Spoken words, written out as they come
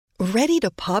Ready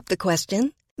to pop the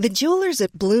question? The jewelers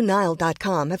at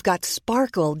BlueNile.com have got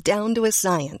sparkle down to a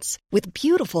science with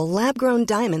beautiful lab-grown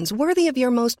diamonds worthy of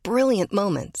your most brilliant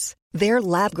moments. Their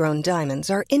lab-grown diamonds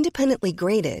are independently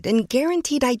graded and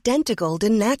guaranteed identical to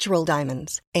natural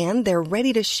diamonds, and they're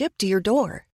ready to ship to your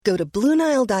door. Go to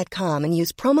BlueNile.com and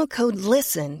use promo code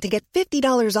LISTEN to get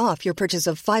 $50 off your purchase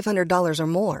of $500 or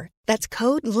more. That's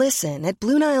code LISTEN at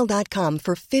BlueNile.com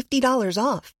for $50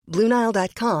 off.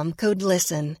 BlueNile.com, code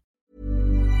LISTEN.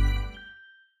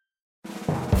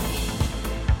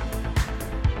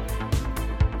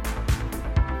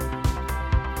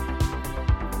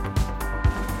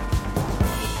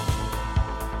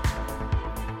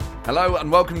 Hello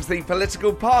and welcome to The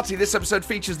Political Party. This episode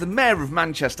features the Mayor of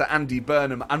Manchester, Andy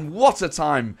Burnham, and what a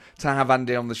time to have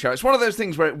Andy on the show. It's one of those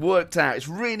things where it worked out. It's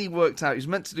really worked out. He was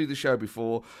meant to do the show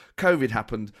before COVID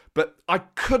happened, but I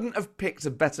couldn't have picked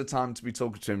a better time to be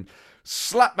talking to him.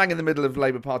 Slap bang in the middle of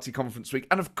Labour Party conference week.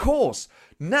 And of course,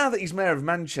 now that he's Mayor of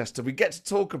Manchester, we get to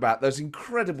talk about those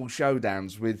incredible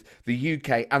showdowns with the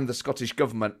UK and the Scottish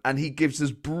Government, and he gives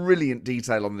us brilliant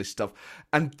detail on this stuff.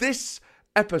 And this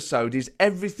episode is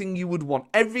everything you would want,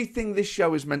 everything this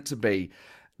show is meant to be.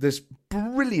 There's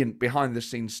brilliant behind the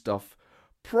scenes stuff,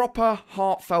 proper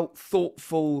heartfelt,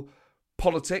 thoughtful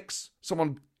politics,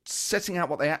 someone setting out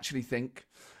what they actually think,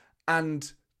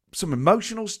 and some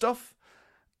emotional stuff,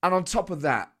 and on top of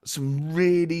that, some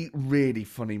really, really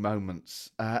funny moments.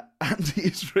 Andy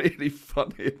is really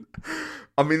funny.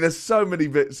 I mean, there's so many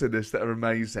bits in this that are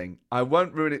amazing. I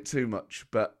won't ruin it too much,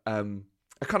 but a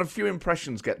kind of few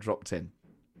impressions get dropped in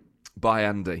by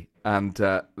Andy, and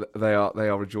they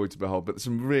are a joy to behold. But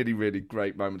some really, really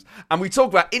great moments, and we talk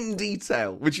about in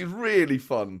detail, which is really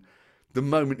fun, the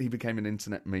moment he became an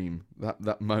internet meme.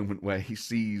 That moment where he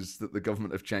sees that the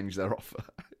government have changed their offer.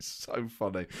 It's so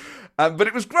funny, but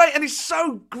it was great, and it's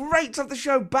so great to have the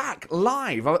show back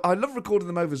live. I love recording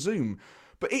them over Zoom,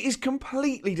 but it is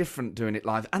completely different doing it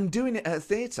live and doing it at a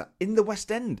theatre in the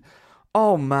West End.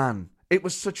 Oh man, it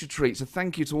was such a treat. So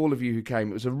thank you to all of you who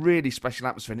came. It was a really special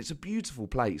atmosphere, and it's a beautiful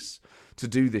place to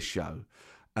do this show,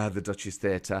 the Duchess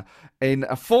Theatre. In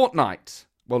a fortnight,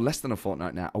 well, less than a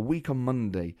fortnight now, a week on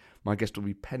Monday, my guest will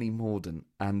be Penny Mordaunt,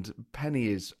 and Penny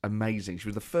is amazing. She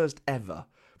was the first ever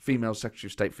female Secretary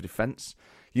of State for Defence.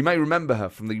 You may remember her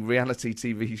from the reality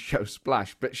TV show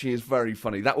Splash, but she is very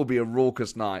funny. That will be a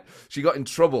raucous night. She got in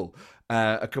trouble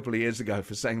a couple of years ago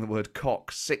for saying the word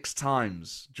cock 6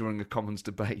 times during a Commons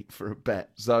debate for a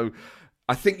bet. So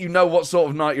I think you know what sort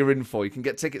of night you're in for. You can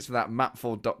get tickets for that at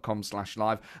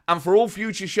mattford.com/live. And for all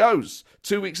future shows,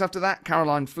 2 weeks after that,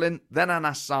 Caroline Flint, then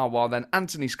Anas Sarwar, then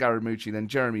Anthony Scaramucci, then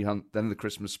Jeremy Hunt, then the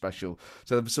Christmas special.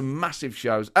 So there were some massive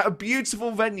shows at a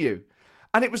beautiful venue.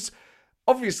 And it was,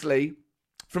 obviously,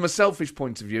 from a selfish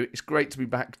point of view, it's great to be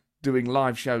back doing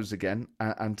live shows again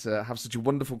and to have such a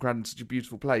wonderful crowd in such a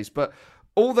beautiful place. But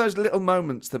all those little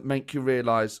moments that make you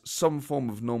realise some form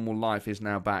of normal life is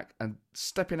now back, and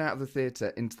stepping out of the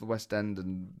theatre into the West End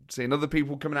and seeing other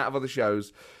people coming out of other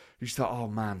shows, you just thought, oh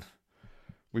man,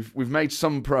 we've made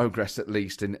some progress at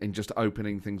least in just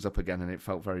opening things up again, and it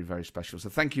felt very, very special. So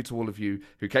thank you to all of you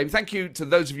who came. Thank you to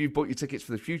those of you who bought your tickets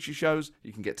for the future shows.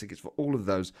 You can get tickets for all of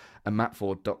those at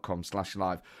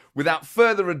mattford.com/live. Without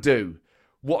further ado,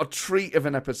 what a treat of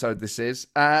an episode this is.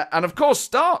 And of course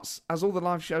starts, as all the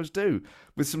live shows do,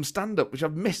 with some stand-up, which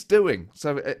I've missed doing.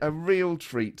 So a real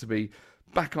treat to be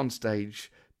back on stage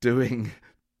doing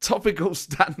topical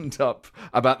stand-up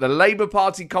about the Labour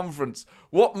Party conference.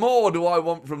 What more do I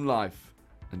want from life?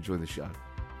 Enjoy the show.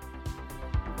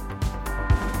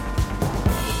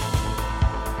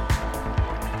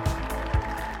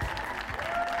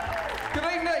 Good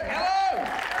evening. Hello.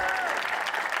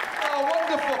 Oh,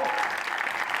 wonderful.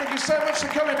 Thank you so much for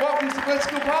coming. Welcome to the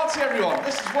Political Party, everyone.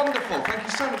 This is wonderful. Thank you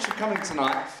so much for coming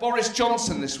tonight. Boris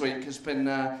Johnson this week has been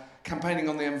campaigning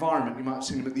on the environment. You might have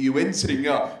seen him at the UN saying,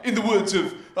 in the words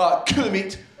of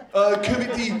Kermit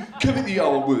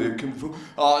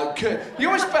he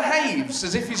always behaves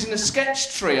as if he's in a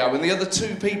sketch trio and the other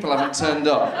 2 people haven't turned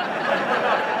up.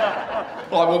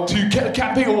 I want to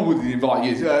campaign on with the invite,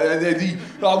 yes.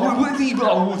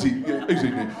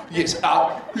 Yes,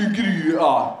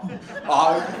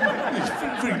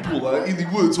 it's very poor, in the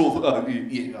words of,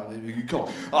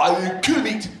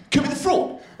 Kermit the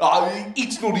Frog.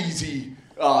 It's not easy,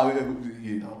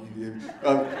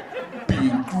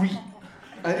 being green.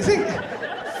 I think,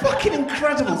 fucking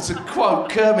incredible to quote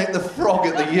Kermit the Frog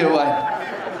at the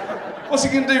UN. What's he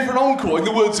going to do for an encore? In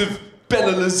the words of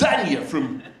Bella Lasagna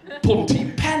from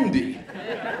Pontypandy.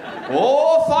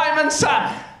 Or Fireman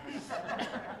Sam.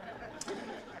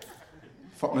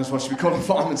 Fuck knows what should we call him,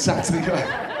 Fireman Sam to the UN.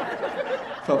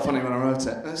 Felt funny when I wrote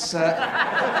it. That's,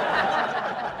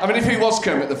 I mean, if he was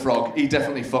Kermit the Frog, he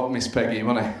definitely fucked Miss Peggy,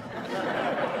 wasn't he?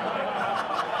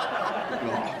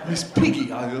 Oh, Miss Piggy,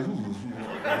 sort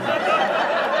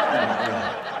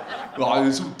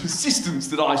of persistence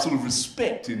that I sort of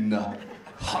respect in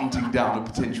hunting down a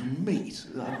potential mate.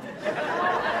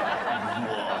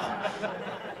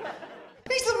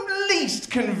 He's the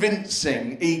least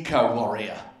convincing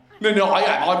eco-warrior. No, I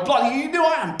am. I'm bloody.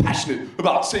 I am passionate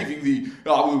about saving the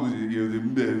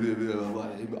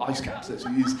ice caps. That's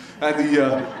what it is, and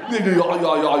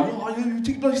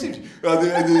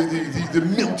the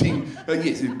melting.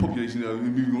 Yes, the population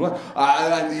moving around,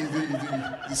 and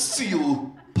the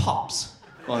seal pups.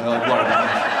 I worry about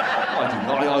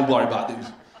that. I worry about those.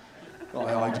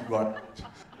 I do worry.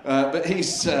 But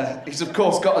he's of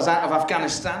course got us out of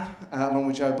Afghanistan along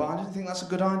with Joe Biden. Do you think that's a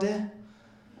good idea?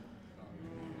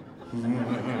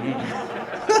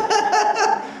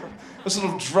 A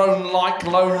sort of drone-like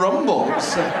low rumble.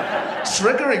 It's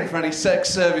triggering for any sex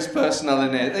service personnel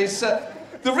in here. It's,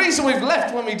 the reason we've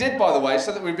left when we did, by the way, is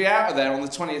so that we'd be out of there on the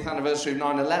 20th anniversary of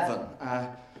 9/11. I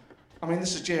mean,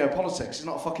 this is geopolitics. It's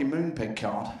not a fucking moonpig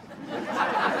card.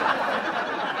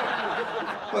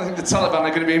 I think the Taliban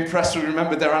are going to be impressed we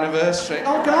remembered their anniversary.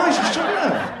 Oh, guys, you shouldn't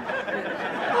have.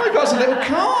 Oh, he got us a little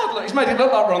card. Look, he's made it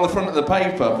look like we're on the front of the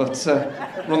paper, but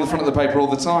we're on the front of the paper all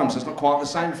the time, so it's not quite the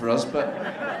same for us, but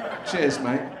cheers,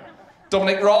 mate.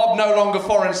 Dominic Raab, no longer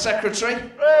Foreign Secretary.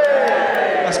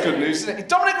 Hey! That's good news, isn't it?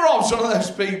 Dominic Raab's one of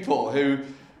those people who...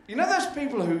 You know those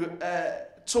people who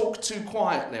talk too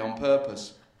quietly on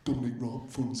purpose? Dominic Raab,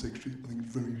 Foreign Secretary, I think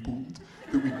it's very important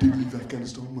that we did leave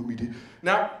Afghanistan when we did.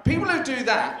 Now, people who do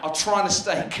that are trying to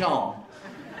stay calm.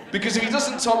 Because if he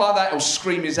doesn't talk like that, he'll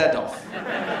scream his head off.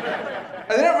 And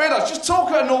they don't realise, just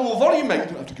talk at a normal volume, mate. You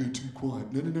don't have to go too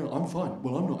quiet. No, I'm fine.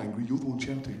 Well, I'm not angry, you're the one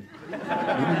shouting. No,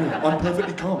 I'm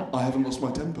perfectly calm. I haven't lost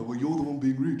my temper. Well, you're the one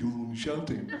being rude, you're the one who's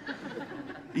shouting.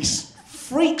 He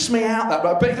freaks me out, that,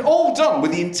 but it's all done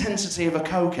with the intensity of a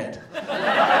cokehead.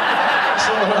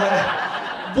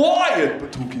 Wired,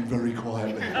 but talking very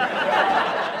quietly.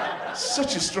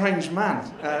 Such a strange man.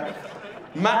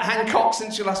 Matt Hancock,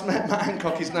 since you last met Matt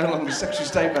Hancock, is no longer Secretary of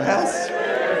State for Health.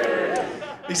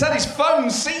 He's had his phone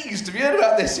seized. Have you heard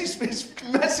about this? His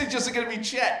messages are going to be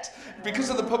checked because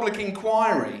of the public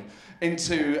inquiry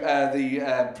into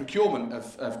the procurement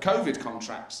of COVID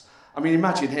contracts. I mean,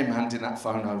 imagine him handing that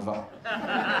phone over.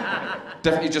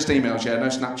 Definitely just emails, yeah, no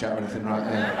Snapchat or anything right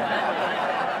there.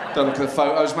 Don't look at the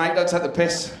photos, mate, don't take the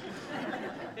piss.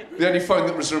 The only phone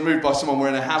that was removed by someone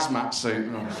wearing a hazmat suit.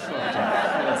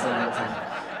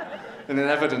 In an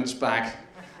evidence bag.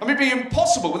 I mean, it'd be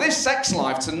impossible with his sex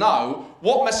life to know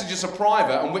what messages are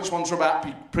private and which ones are about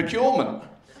procurement.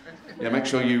 Yeah, make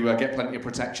sure you get plenty of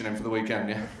protection in for the weekend,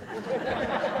 yeah?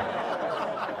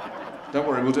 Don't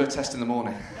worry, we'll do a test in the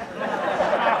morning.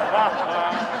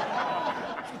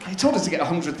 He told us to get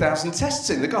 100,000 tests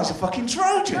in. The guy's a fucking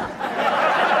Trojan.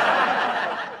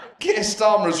 Keir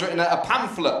Starmer has written a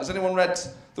pamphlet. Has anyone read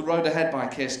The Road Ahead by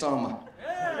Keir Starmer?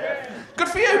 Good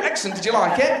for you. Excellent. Did you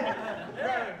like it?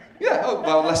 Yeah. Oh,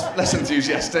 well, less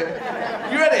enthusiastic.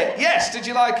 You read it? Yes. Did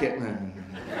you like it?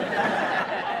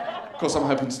 Of course, I'm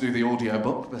hoping to do the audio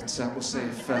book, but we'll see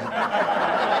if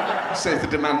the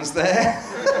demand's there.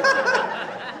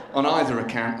 On either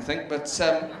account, I think. But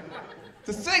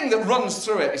the thing that runs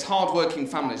through it is hard-working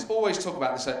families. Always talk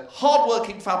about this.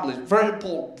 Hard-working families, very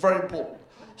important, very important.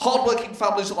 Hard-working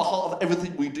families are the heart of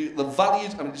everything we do. The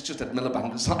values, I mean, it's just Ed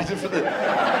Miliband decided for the...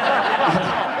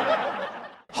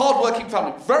 Hard-working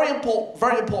family, very important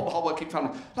hard-working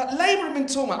family. Like, Labour have been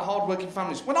talking about hard-working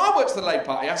families. When I worked for the Labour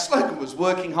Party, our slogan was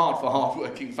working hard for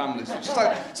hard-working families. Which is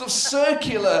like sort of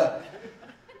circular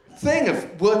thing of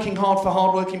working hard for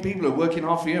hard-working people who are working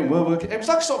hard for you and we're working... It was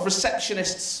like sort of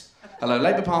receptionists. Hello,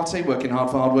 Labour Party, working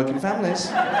hard for hard-working families.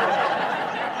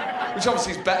 Which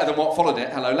obviously is better than what followed it.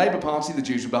 Hello, Labour Party, the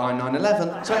Jews were behind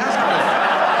 9/11. So it has kind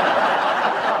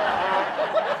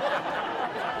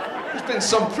of... There's been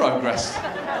some progress.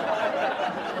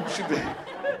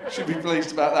 Should be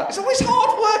pleased about that. It's always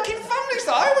hard-working families,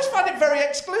 though. I always find it very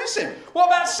exclusive. What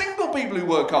about single people who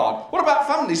work hard? What about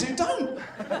families who don't?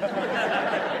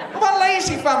 What about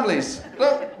lazy families?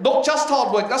 Not just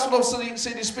hard work. That's what I was seeing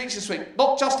in his speech this week.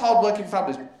 Not just hard-working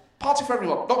families. Party for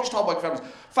everyone. Not just hard-working families.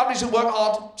 Families who work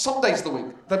hard some days of the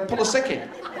week. They pull a sickie.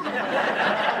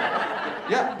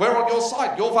 Yeah, we're on your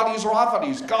side. Your values are our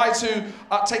values. Guys who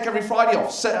take every Friday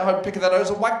off, sit at home picking their nose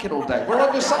and wanking all day. We're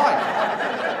on your side.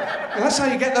 And that's how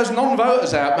you get those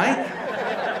non-voters out, mate.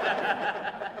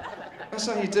 That's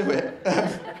how you do it.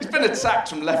 He's been attacked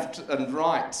from left and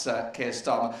right, Keir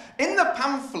Starmer. In the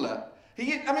pamphlet,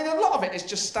 I mean, a lot of it is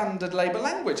just standard Labour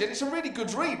language, and it's a really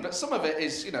good read, but some of it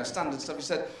is, standard stuff. He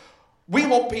said, we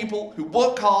want people who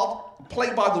work hard,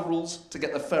 play by the rules to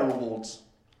get their fair rewards.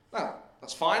 Now,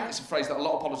 that's fine. It's a phrase that a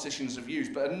lot of politicians have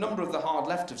used, but a number of the hard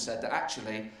left have said that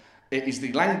actually it is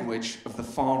the language of the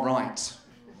far right.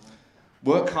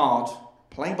 Work hard,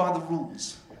 play by the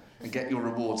rules, and get your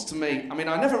rewards. To me, I mean,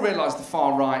 I never realised the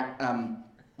far right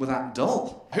were that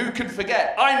dull. Who could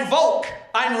forget? Ein Volk,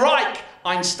 Ein Reich,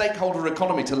 Ein stakeholder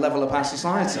economy to level up our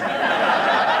society.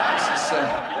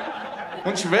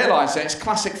 Once you realise it, it's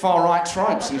classic far right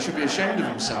tropes, and he should be ashamed of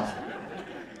himself.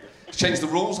 He's changed the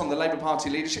rules on the Labour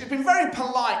Party leadership. He's been very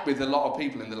polite with a lot of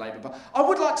people in the Labour Party. I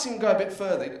would like to see him go a bit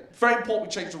further. Very important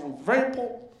we change the rules. Very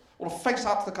important. Or face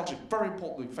out to the country. Very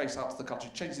important we face out to the country.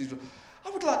 Change these rules.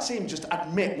 I would like to see him just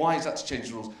admit why he's had to change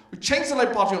the rules. We've changed the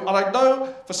Labour Party, and I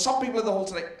know for some people in the hall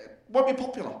today, it won't be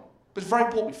popular. But it's very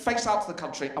important we face out to the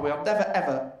country, and we are never,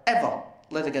 ever, ever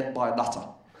led again by a nutter.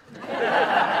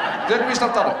 The only reason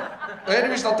I've done it. The only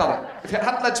reason I've done it. If it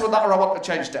hadn't led to a nutter, I wouldn't have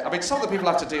changed it. I mean, some of the people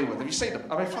I have to deal with. Have you seen them?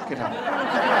 I mean, fucking hell.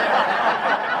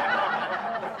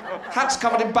 Hats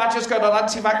covered in badges going on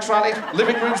anti-vax rallies,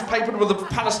 living rooms papered with the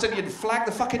Palestinian flag.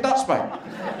 The fucking nuts, mate.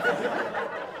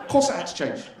 Of course it had to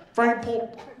change. Very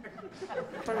important.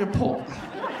 Very important.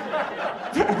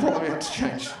 Very important we had to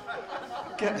change.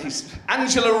 Get these.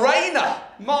 Angela Rayner.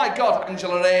 My God,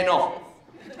 Angela Rayner.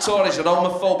 Tories are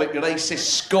homophobic, racist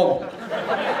scum.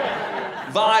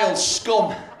 Vile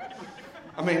scum.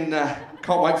 I mean,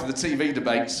 can't wait for the TV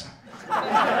debates.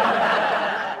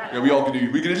 Yeah, we're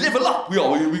gonna level up. We're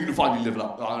gonna finally level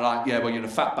up. All right, yeah, well, you're a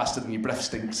fat bastard and your breath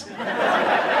stinks.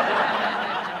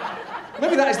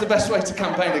 Maybe that is the best way to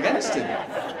campaign against him.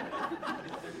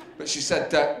 But she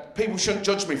said, people shouldn't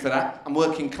judge me for that. I'm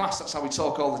working class, that's how we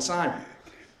talk all the time.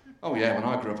 Oh yeah, when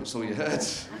I grew up, it's all you heard.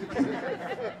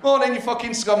 Morning, you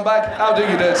fucking scumbag. How do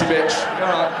you, dirty bitch? All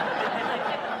right.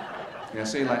 Yeah,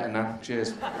 see you later now.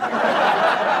 Cheers. How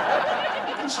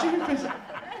stupid.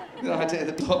 The idea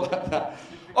that talk like that.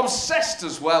 Obsessed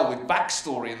as well with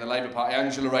backstory in the Labour Party.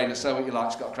 Angela Rayner, say what you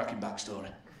like, she's got a cracking backstory.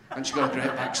 And she's got a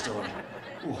great backstory.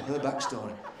 Oh, her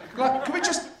backstory. Like, can we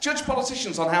just judge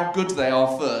politicians on how good they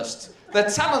are first? They're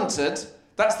talented,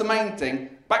 that's the main thing.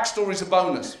 Backstory's a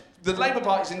bonus. The Labour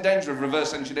Party's in danger of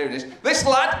reverse engineering this. This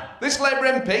lad, this Labour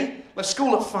MP, left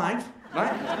school at 5,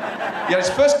 right? He had his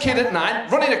first kid at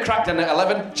 9, running a crackdown at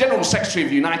 11, General Secretary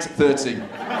of Unite at 13.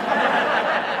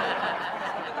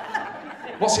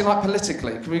 What's he like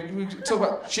politically? Can we talk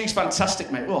about... She's fantastic,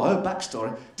 mate. Oh, her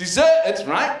backstory. Deserted,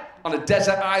 right, on a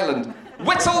desert island.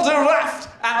 Whittled a raft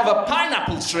out of a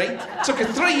pineapple tree. Took her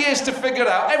 3 years to figure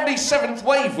out. Every 7th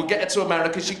wave would get her to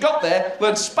America. She got there,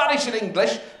 learned Spanish and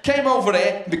English, came over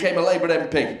here and became a Labour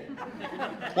MP.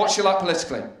 What's she like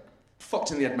politically?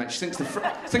 Fucked in the head, mate. She thinks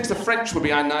the French were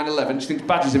behind 9/11. She thinks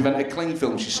Badgers invented cling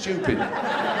film. She's stupid. But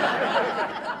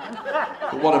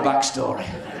what a backstory.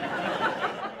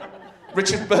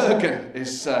 Richard Bergen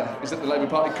is at the Labour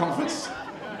Party conference.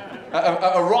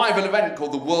 A rival event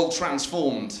called the World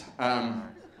Transformed.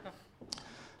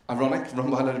 Ironic, run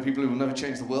by a load of people who will never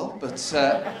change the world, but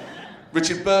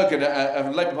Richard Bergen at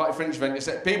a Labour Party fringe event, he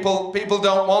said, people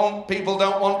don't want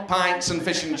pints and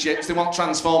fish and chips, they want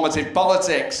transformative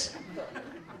politics.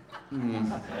 I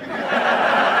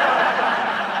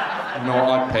know what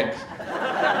I'd pick.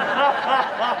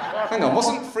 Hang on,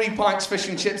 wasn't free pints, fish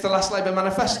and chips the last Labour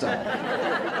manifesto?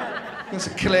 That's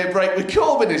a clear break with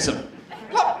Corbynism.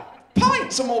 Look,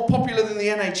 pints are more popular than the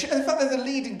NHS. In fact, they're the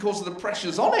leading cause of the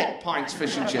pressures on it, pints,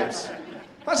 fish and chips.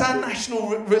 That's our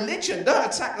national religion. Don't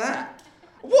attack that.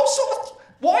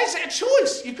 Why is it a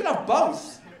choice? You can have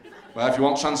both. Well, if you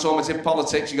want transformative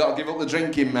politics, you've got to give up the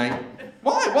drinking, mate.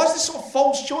 Why? Why is this sort of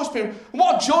false choice being...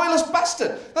 What a joyless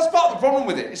bastard. That's part of the problem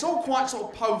with it. It's all quite sort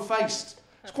of po-faced.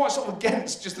 It's quite sort of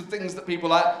against just the things that people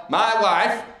like. My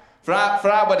wife, for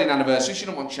our wedding anniversary, she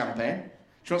don't want champagne.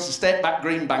 She wants to stay back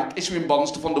Green Bank, issuing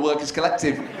bonds to fund a workers'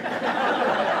 collective.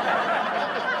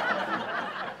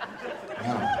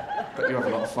 Yeah, but you have a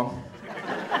lot of fun.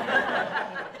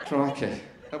 Crikey.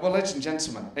 Well, ladies and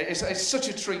gentlemen, it's such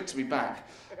a treat to be back.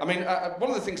 I mean, one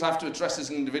of the things I have to address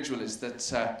as an individual is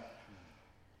that I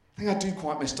think I do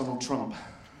quite miss Donald Trump.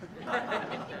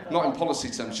 Not in policy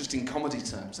terms, just in comedy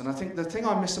terms. And I think the thing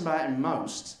I miss about him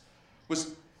most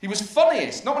was he was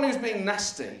funniest, not when he was being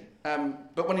nasty,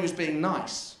 but when he was being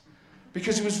nice.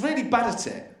 Because he was really bad at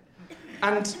it.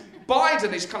 And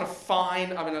Biden is kind of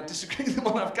fine. I mean, I disagree with him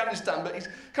on Afghanistan, but he's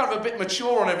kind of a bit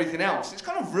mature on everything else. It's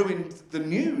kind of ruined the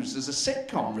news as a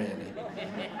sitcom, really.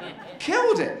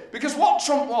 Killed it. Because what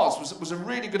Trump was a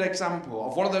really good example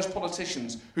of one of those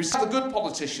politicians who said the good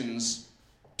politicians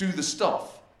do the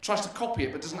stuff. tries to copy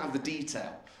it but doesn't have the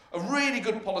detail. A really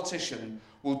good politician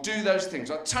will do those things,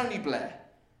 like Tony Blair,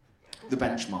 the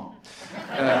benchmark.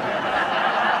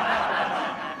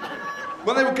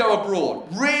 When they would go abroad,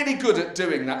 really good at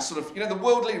doing that sort of, the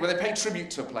world leader, where they pay tribute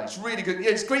to a place, really good.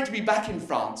 Yeah, it's great to be back in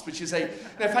France, which is a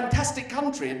fantastic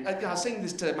country. And I was saying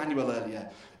this to Emmanuel earlier,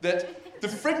 that the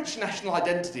French national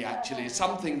identity actually is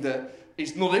something that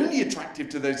is not only attractive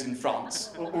to those in France,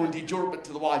 or indeed Europe, but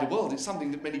to the wider world. It's something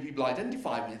that many people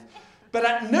identify with. But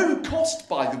at no cost,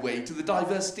 by the way, to the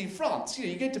diversity of France.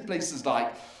 You go to places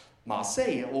like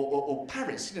Marseille or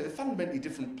Paris, they're fundamentally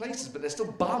different places, but they're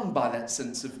still bound by that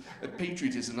sense of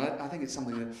patriotism. I think it's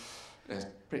something that is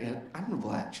pretty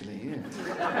admirable, actually.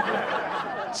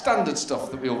 Yeah. Standard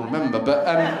stuff that we all remember, but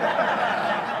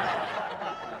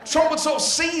Trump would sort of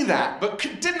see that, but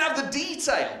didn't have the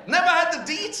detail. Never had the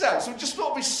detail, so just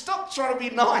sort of be stuck trying to be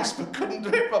nice, but couldn't do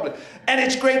it properly. And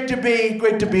it's great to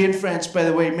be in France, by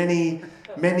the way. Many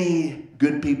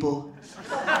good people.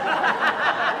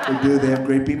 They have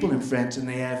great people in France, and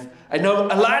I know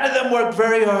a lot of them work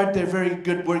very hard. They're very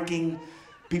good working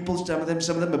people. Some of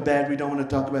them are bad. We don't want to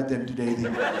talk about them today.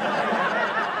 They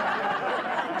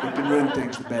can ruin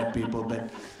things for bad people.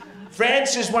 But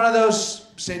France is one of those,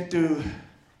 said to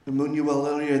Emmanuel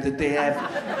earlier, that they have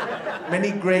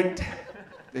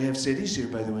they have cities here,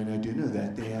 by the way, and I do know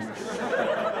that. They have,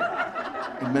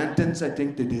 in mountains, I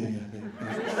think they do.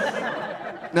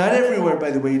 Yeah, not everywhere, by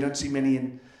the way. You don't see many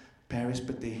in Paris,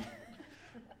 but they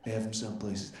have them some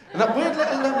places. And that weird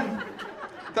little,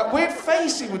 that weird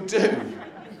face he would do.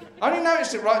 I only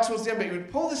noticed it right towards the end, but he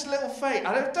would pull this little face.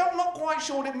 I'm not quite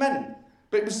sure what it meant,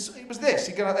 but it was this.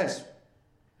 He'd go like this.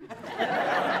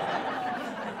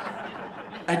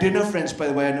 I do know French, by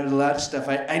the way. I know a lot of stuff.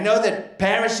 I know that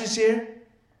Paris is here.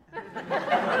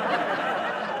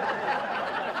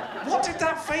 What did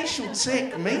that facial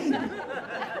tic mean?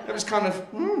 It was kind of,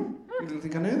 you didn't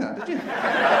think I knew that, did you?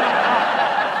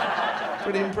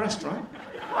 Pretty impressed, right?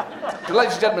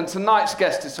 Ladies and gentlemen, tonight's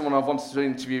guest is someone I've wanted to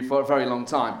interview for a very long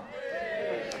time.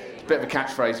 It's a bit of a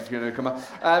catchphrase if you're a newcomer.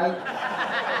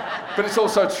 But it's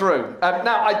also true.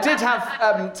 Now, I did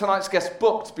have tonight's guest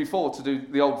booked before to do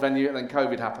the old venue, and then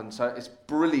COVID happened, so it's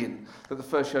brilliant that the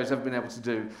first show he's ever been able to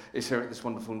do is here at this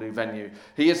wonderful new venue.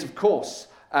 He is, of course,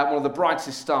 one of the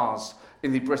brightest stars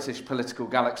in the British political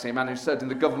galaxy, a man who served in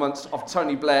the governments of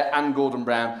Tony Blair and Gordon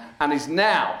Brown, and is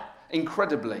now,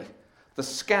 incredibly, the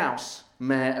Scouse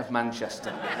Mayor of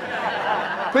Manchester.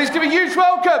 Please give a huge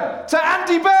welcome to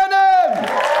Andy Burnham!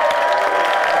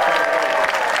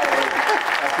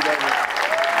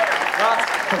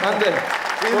 Andy.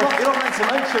 You're not meant to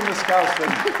mention the Scouse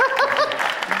thing.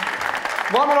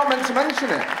 Why am I not meant to mention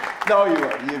it? No,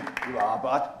 you are,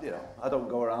 but I don't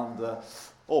go around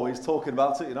always talking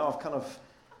about it. I've kind of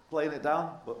playing it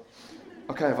down, but...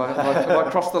 Okay, have I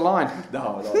crossed the line?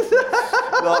 No,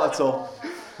 not at all.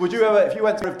 Would you ever, if you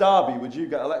went to Derby, would you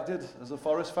get elected as a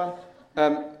Forest fan?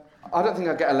 I don't think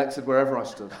I'd get elected wherever I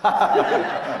stood.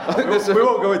 We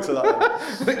won't go into that then.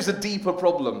 I think it's a deeper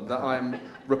problem that I'm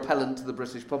repellent to the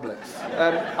British public.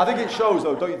 I think it shows,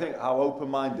 though, don't you think, how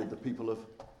open-minded the people of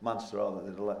Manchester are that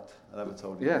they'd elect an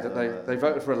Evertonian? Yeah, that they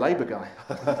voted for a Labour guy.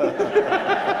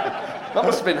 That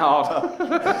must have been hard.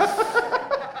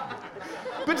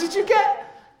 But did you get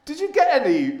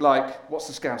any, what's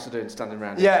the Scouser doing standing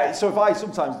around? Yeah, so if I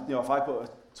put a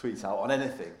tweet out on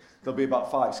anything, there'll be about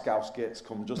 5 Scouse gits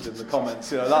come just in the comments.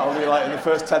 That'll be in the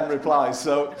first 10 replies.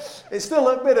 So it's still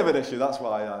a bit of an issue. That's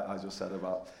why I just said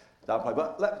about that play.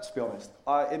 But let's be honest.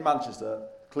 In Manchester,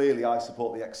 clearly I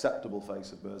support the acceptable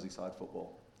face of Merseyside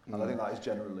football. And I think that is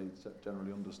generally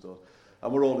understood.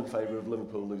 And we're all in favour of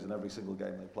Liverpool losing every single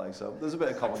game they play. So there's a bit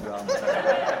of common ground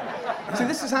there. See,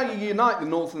 this is how you unite the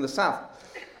North and the South.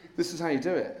 This is how you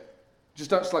do it. Just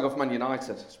don't slag off Man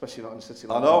United, especially not in a city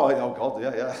like that. Oh God,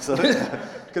 yeah. So,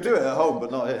 could do it at home,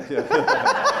 but not here. Yeah.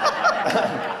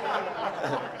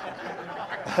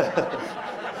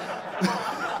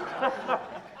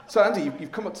 So Andy,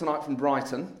 you've come up tonight from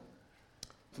Brighton,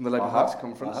 from the Labour Party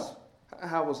conference.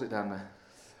 How was it down there?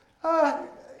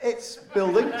 It's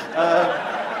building.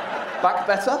 Back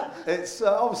better? It's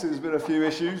obviously there's been a few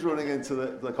issues running into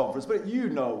the conference, but you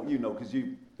know, because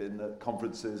you've been at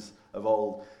conferences of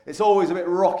old. It's always a bit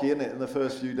rocky, isn't it, in the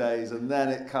first few days, and then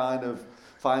it kind of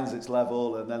finds its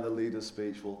level, and then the leader's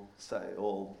speech will set it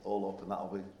all up, and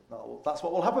that's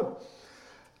what will happen.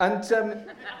 And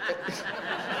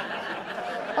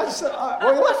why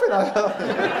are you laughing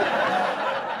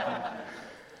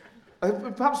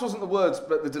at? Perhaps it wasn't the words,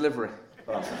 but the delivery.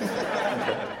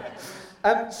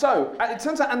 So, it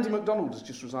turns out Andy McDonald has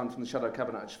just resigned from the Shadow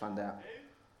Cabinet, I just found out.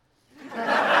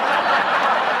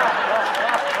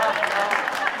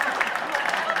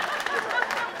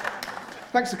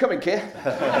 Thanks for coming, Keir.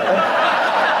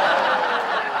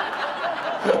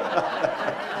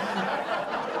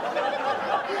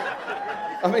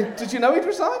 I mean, did you know he'd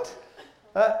resigned?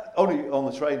 Only on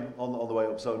the train on the way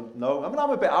up, so no. I mean,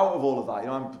 I'm a bit out of all of that. You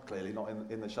know, I'm clearly not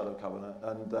in the shadow cabinet,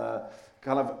 and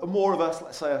kind of more of a,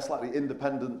 let's say, a slightly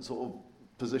independent sort of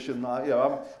position. You know,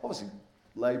 I'm obviously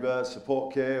Labour,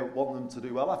 support Keir, want them to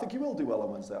do well. I think he will do well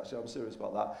on Wednesday, actually. I'm serious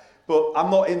about that. But I'm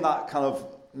not in that kind of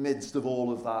midst of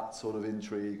all of that sort of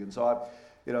intrigue, and so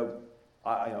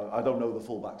I don't know the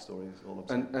full backstory. All I'm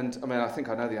saying. And I mean, I think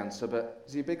I know the answer, but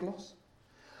is he a big loss?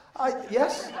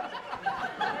 Yes.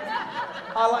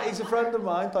 He's a friend of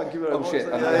mine, thank you very much. Shit.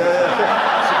 Yeah.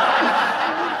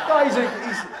 No,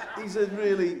 he's a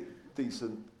really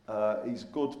decent, he's a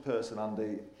good person,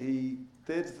 Andy. He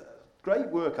did great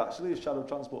work, actually, as Shadow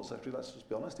Transport Secretary, let's just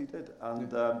be honest, he did.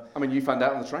 And I mean, you found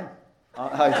out on the train.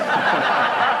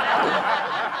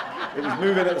 It was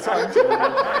moving at the time.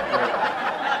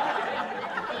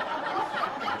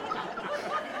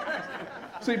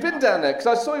 So you've been down there, because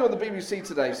I saw you on the BBC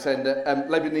today saying that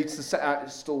Labour needs to set out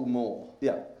its stall more.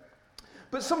 Yeah.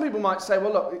 But some people might say,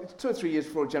 well, look, it's 2 or 3 years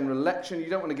before a general election, you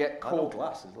don't want to get caught.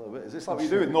 Glasses a little bit. Is this like what you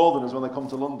do with Northerners when they come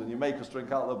to London? You make us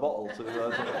drink out of the bottle.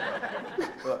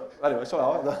 But anyway,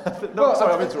 sorry,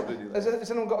 sorry, I'm interrupting you. Has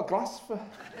anyone got a glass for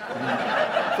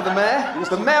the mayor?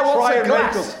 The mayor wants a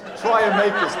glass. Try and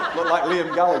make us look like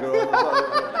Liam Gallagher.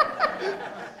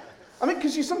 I mean,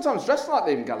 because you sometimes dress like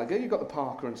Liam Gallagher. You've got the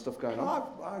Parker and stuff going on.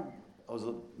 I was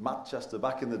at Manchester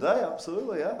back in the day,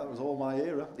 absolutely, yeah. That was all my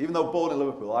era. Even though born in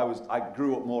Liverpool, I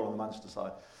grew up more on the Manchester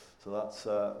side. So that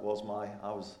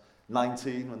I was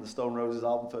 19 when the Stone Roses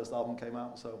first album came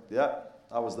out. So yeah,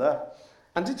 I was there.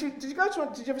 And did you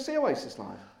ever see Oasis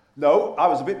live? No, I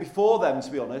was a bit before them,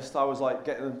 to be honest. I was like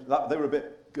they were a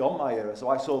bit beyond my era. So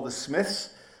I saw the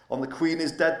Smiths on the Queen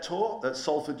is Dead tour at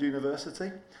Salford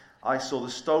University. I saw the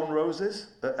Stone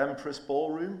Roses at Empress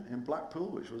Ballroom in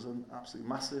Blackpool, which was an absolutely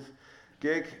massive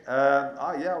gig.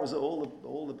 I was at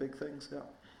all the big things.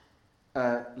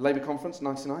 Yeah. Labour conference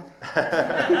 '99.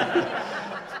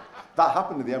 That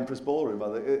happened in the Empress Ballroom.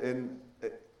 And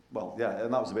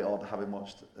that was a bit odd having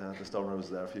watched the Stone Roses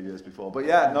there a few years before. But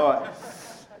yeah,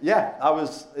 I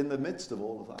was in the midst of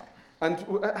all of that. And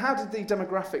how did the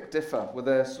demographic differ? Were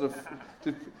there sort of,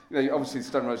 obviously the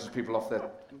Stone Roses people off their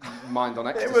mind on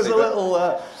ecstasy. It was a little...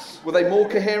 were they more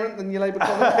coherent than your Labour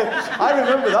colleagues? I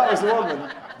remember that was the one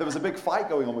when there was a big fight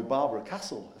going on with Barbara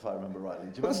Castle, if I remember rightly.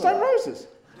 Do you remember the Stone Roses?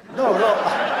 No.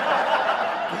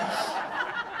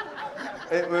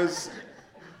 It was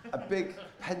a big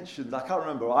pension. I can't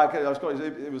remember.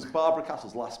 It was Barbara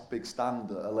Castle's last big stand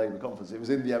at a Labour conference. It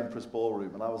was in the Empress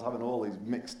Ballroom, and I was having all these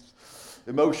mixed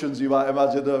emotions, you might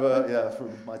imagine, from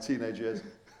my teenage years.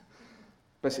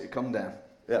 Basically, come down.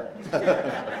 Yeah.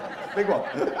 Big one.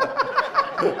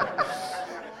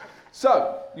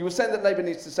 So, you were saying that Labour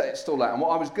needs to set its stall out, and what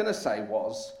I was going to say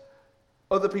was,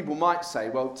 other people might say,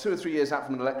 well, 2 or 3 years out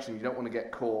from an election, you don't want to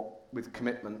get caught with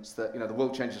commitments that, the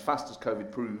world changes as fast as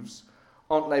COVID proves.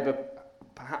 Aren't Labour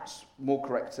perhaps more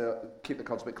correct to keep the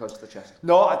cards a bit close to the chest?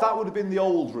 No, that would have been the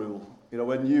old rule.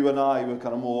 When you and I were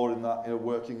kind of more in that,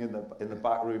 working in the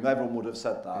back room, everyone would have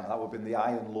said that. Yeah. That would have been the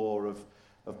iron law of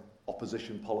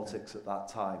opposition politics at that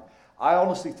time. I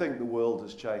honestly think the world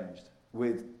has changed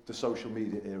with the social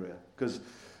media era, because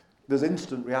there's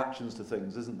instant reactions to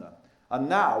things, isn't there? And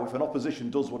now, if an opposition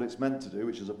does what it's meant to do,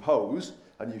 which is oppose,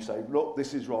 and you say, look,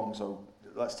 this is wrong, so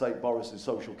let's take Boris's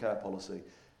social care policy,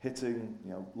 hitting,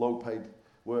 low-paid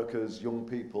workers, young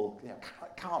people, it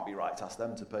can't be right to ask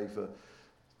them to pay for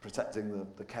protecting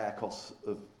the care costs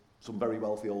of some very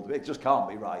wealthy old people. It just can't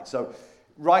be right. So,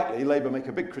 rightly, Labour make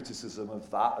a big criticism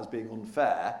of that as being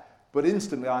unfair, but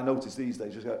instantly I notice these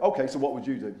days, just go, okay, so what would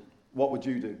you do? What would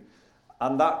you do?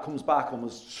 And that comes back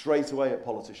almost straight away at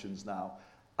politicians now.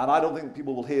 And I don't think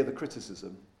people will hear the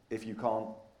criticism if you can't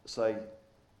say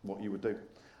what you would do.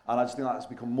 And I just think that's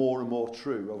become more and more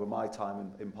true over my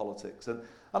time in politics. And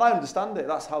I understand it.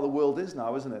 That's how the world is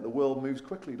now, isn't it? The world moves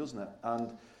quickly, doesn't it?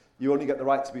 And you only get the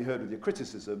right to be heard with your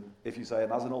criticism if you say,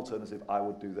 and as an alternative, I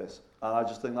would do this. And I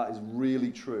just think that is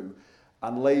really true.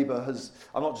 And Labour has,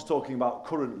 I'm not just talking about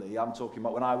currently, I'm talking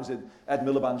about when I was in Ed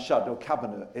Miliband's shadow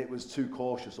cabinet, it was too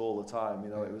cautious all the time.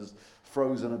 It was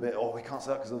frozen a bit. Oh, we can't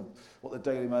say that because of what the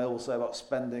Daily Mail will say about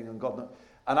spending and God knows.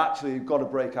 And actually, you've got to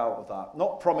break out of that.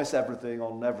 Not promise everything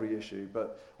on every issue,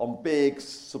 but on big,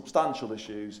 substantial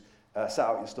issues, set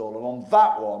out your stall. And on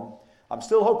that one, I'm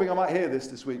still hoping I might hear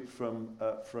this week from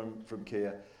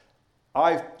Keir.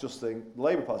 I just think the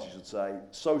Labour Party should say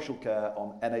social care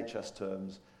on NHS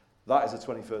terms. That is a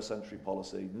 21st century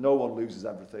policy. No one loses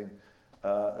everything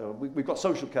We've got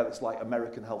social care that's like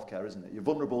American healthcare, isn't it? You're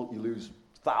vulnerable, you lose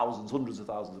thousands, hundreds of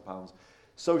thousands of pounds.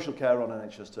 Social care on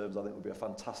NHS terms, I think, would be a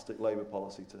fantastic Labour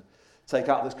policy to take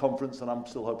out of this conference, and I'm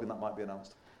still hoping that might be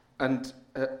announced. And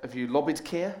have you lobbied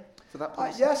Keir for that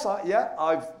policy? Yes,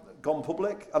 I've gone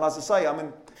public, and as I say,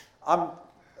 I'm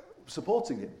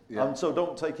supporting him, and so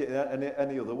don't take it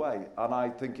any other way. And I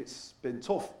think it's been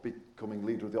tough becoming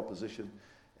leader of the opposition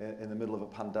in the middle of a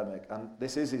pandemic, and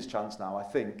this is his chance now, I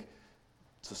think,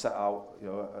 to set out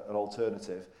an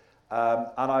alternative.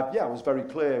 And I was very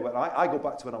clear when I go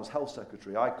back to when I was health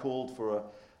secretary. I called for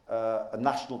a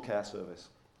national care service,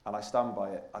 and I stand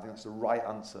by it. I think that's the right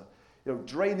answer.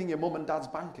 Draining your mum and dad's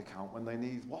bank account when they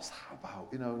need, what's that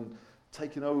about? And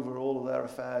taking over all of their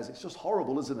affairs. It's just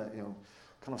horrible, isn't it?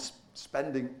 Kind of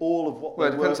spending all of what. Well,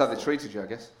 it depends how they treated you, I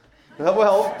guess.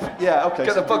 Well, yeah, okay.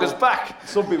 Get the buggers back.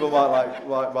 Some people might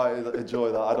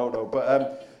enjoy that. I don't know, but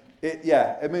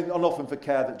and often for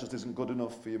care that just isn't good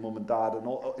enough for your mum and dad, and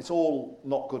it's all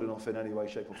not good enough in any way,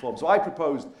 shape, or form. So I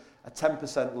proposed a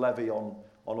 10% levy on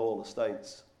all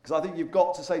estates. Because I think you've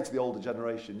got to say to the older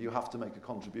generation, you have to make a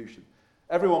contribution.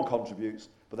 Everyone contributes,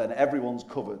 but then everyone's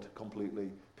covered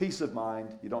completely. Peace of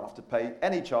mind, you don't have to pay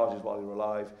any charges while you're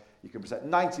alive. You can protect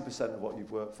 90% of what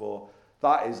you've worked for.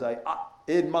 That is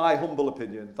in my humble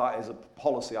opinion, that is a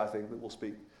policy, I think, that will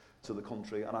speak to the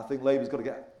country. And I think Labour's got to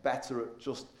get better at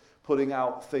just putting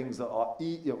out things that are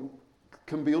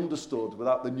can be understood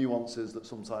without the nuances that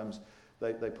sometimes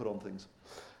they put on things.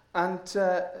 And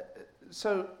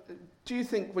so, do you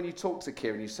think when you talk to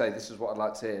Keir and you say, this is what I'd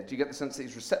like to hear, do you get the sense that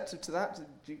he's receptive to that?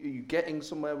 Are you getting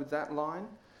somewhere with that line?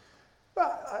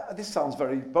 Well, this sounds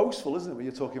very boastful, isn't it, when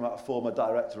you're talking about a former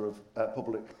director of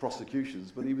public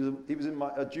prosecutions, but he was in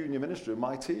a junior minister in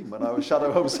my team when I was Shadow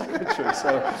Home Secretary,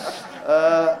 so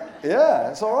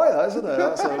it's all right, that, isn't it?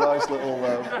 That's a nice little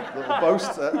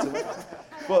boast.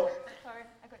 But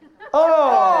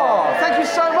thank you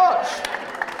so much.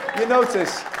 You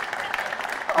notice,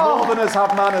 Northerners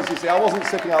have manners, you see. I wasn't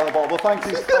sipping out of the bottle, but thank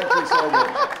you so much.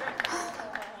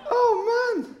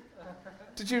 Oh, man.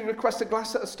 Did you request a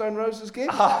glass at a Stone Roses gig?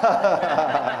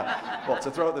 What,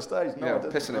 to throw at the stage? No, yeah, I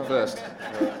didn't. Pissing it first.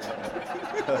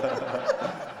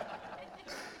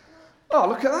 Oh,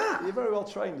 look at that. You're very well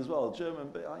trained as well, German,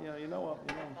 but you know what.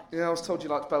 Yeah, I was told you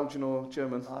liked Belgian or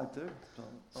German. I do.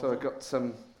 So I got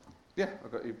some... Yeah, I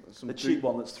got you some... The cheap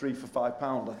one that's £3 for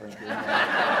 £5, I think.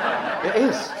 It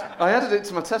is. I added it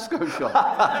to my Tesco shop.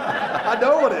 I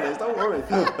know what it is, don't worry.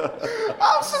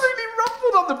 Absolutely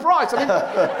rumbled on the price. I mean,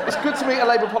 it's good to meet a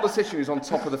Labour politician who's on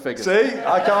top of the figures. See,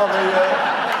 I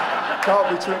can't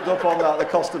be tripped up on that, the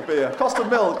cost of beer. Cost of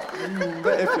milk,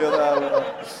 bit iffy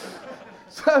there.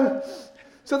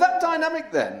 So that dynamic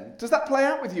then, does that play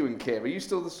out with you and Keir? Are you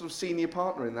still the sort of senior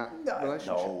partner in that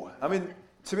relationship? No. I mean,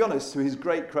 to be honest, to his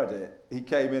great credit, he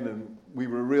came in and we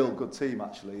were a real good team,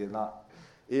 actually, in that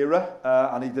era,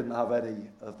 and he didn't have any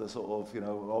of the sort of,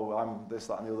 I'm this,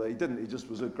 that and the other. He didn't. He just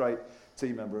was a great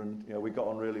team member, and we got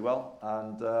on really well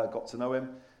and got to know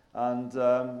him. And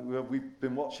we've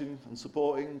been watching and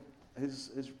supporting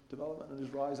his development and his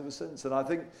rise ever since. And I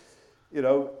think,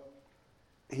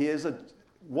 he is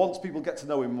once people get to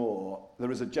know him more, there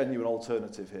is a genuine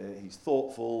alternative here. He's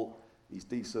thoughtful, he's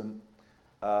decent,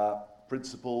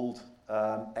 principled,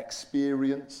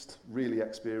 really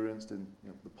experienced in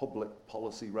the public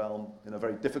policy realm in a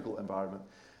very difficult environment.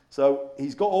 So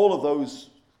he's got all of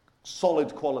those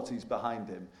solid qualities behind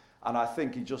him, and I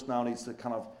think he just now needs to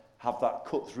kind of have that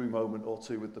cut-through moment or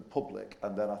two with the public,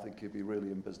 and then I think he'll be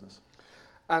really in business.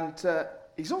 And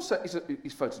he's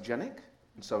photogenic,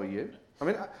 and so are you. I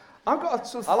mean, I've got a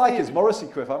sort of... I like his Morrissey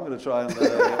quiff. I'm going to try and...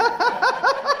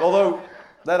 although...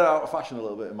 They're out of fashion a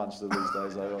little bit in Manchester these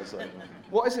days, I always say.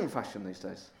 What is in fashion these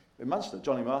days? In Manchester,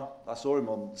 Johnny Marr. I saw him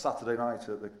on Saturday night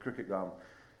at the cricket ground,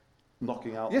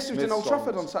 knocking out... Yes, he was in Old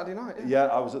Trafford on Saturday night. Yeah,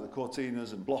 I was at the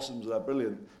Cortinas and Blossoms, they're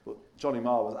brilliant. But Johnny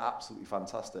Marr was absolutely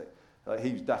fantastic.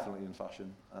 He was definitely in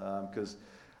fashion, because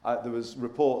there was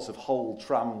reports of whole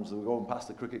trams that were going past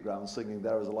the cricket ground singing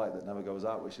 "There Is a Light That Never Goes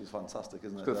Out," which is fantastic,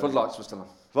 isn't it? Because the floodlights were still on.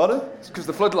 Pardon? It's because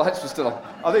the floodlights were still on.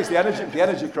 I think it's the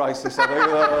energy crisis, I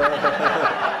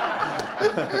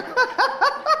think.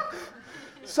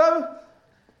 So,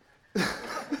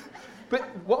 but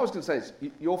what I was going to say is,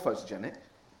 you're photogenic.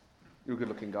 You're a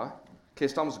good-looking guy. Keir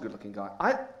Starmer's a good-looking guy.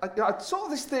 I saw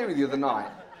this theory the other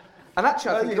night, and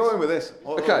actually, I think you're going with this.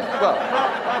 Okay, well,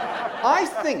 I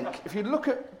think if you look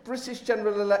at British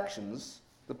general elections,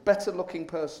 the better-looking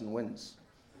person wins.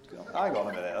 Hang on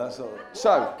a minute.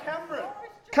 So,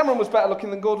 Cameron was better looking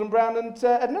than Gordon Brown and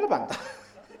Ed Miliband.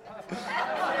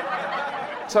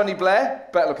 Tony Blair,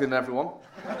 better looking than everyone.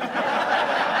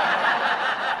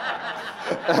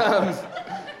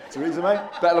 Theresa May?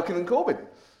 Better looking than Corbyn.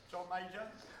 John Major.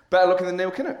 Better looking than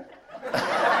Neil Kinnock.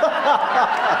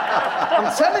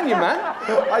 I'm telling you, man.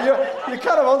 You're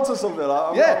kind of onto something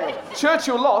like that. Yeah.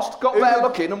 Churchill lost, got better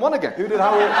looking, and won again. Who did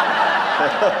Harold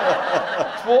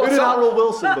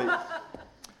Wilson beat?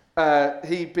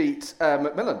 He beat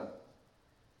Macmillan.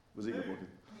 Was he good looking?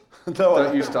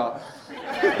 Don't you start.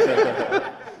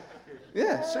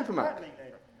 Yeah, Superman. Attlee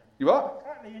then. You what?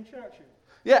 Attlee and Churchill.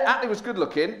 Yeah, Attlee was good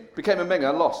looking, became a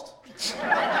minger, lost.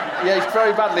 Yeah, he's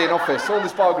very badly in office. All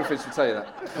his biographies will tell you that.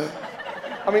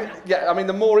 I mean,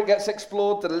 the more it gets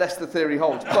explored, the less the theory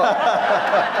holds. But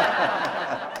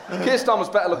Keir Starmer's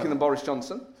better looking than Boris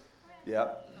Johnson.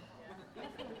 Yeah.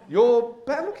 You're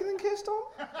better looking than Keir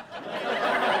Starmer?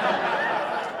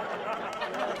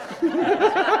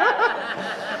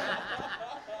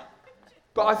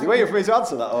 But I think You're waiting for me to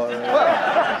answer that? Or, well,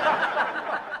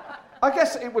 I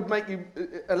guess it would make you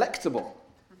electable.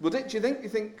 Would it, do you think? You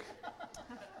think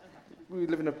we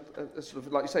live in a sort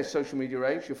of, like you say, social media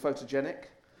age, you're photogenic?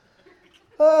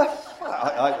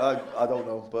 I don't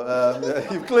know,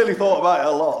 but you've clearly thought about it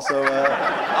a lot, so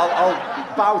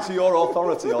I'll bow to your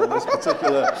authority on this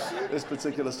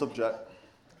particular subject.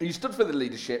 You stood for the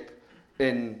leadership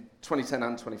in 2010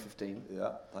 and 2015.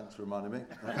 Yeah, thanks for reminding me.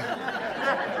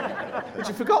 Which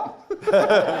you forgot.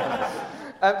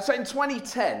 So in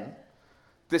 2010,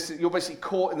 you're basically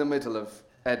caught in the middle of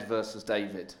Ed versus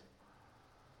David.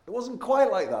 It wasn't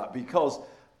quite like that, because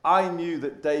I knew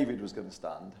that David was going to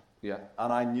stand. Yeah.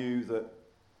 And I knew that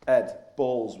Ed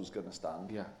Balls was going to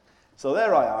stand. Yeah. So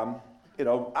there I am,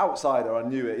 outsider. I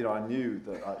knew it. I knew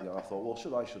that. I thought, well,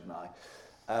 shouldn't I?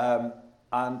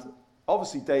 And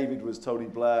obviously, David was Tony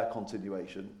Blair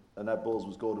continuation, and Ed Balls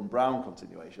was Gordon Brown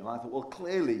continuation. And I thought, well,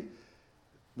 clearly,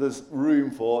 there's room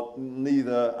for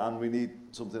neither, and we need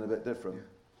something a bit different.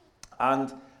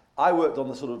 And I worked on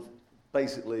the sort of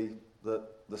basically the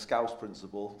Scouse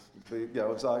principle.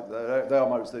 It's like they are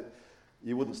most that.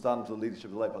 You wouldn't stand for the leadership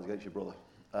of the Labour Party against your brother.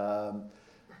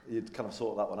 You'd kind of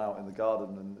sort that one out in the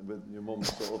garden and with your mum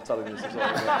sort of telling you this.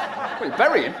 What, you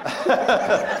burying?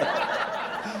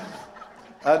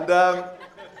 And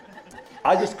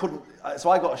I just couldn't. So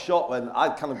I got a shock when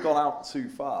I'd kind of gone out too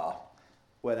far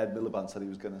when Ed Miliband said he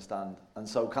was going to stand. And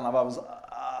so kind of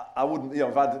I wouldn't,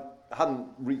 if I hadn't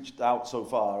reached out so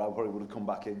far, I probably would have come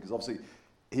back in, because obviously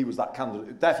he was that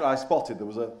candidate. Definitely I spotted there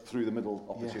was a through the middle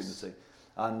opportunity. Yes.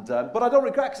 And but I don't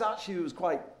regret, because actually it was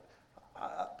quite.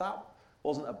 That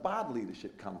wasn't a bad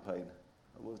leadership campaign.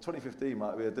 Well, 2015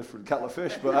 might be a different kettle of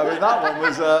fish, but I mean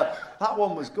that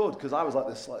one was good, because I was like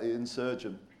this slightly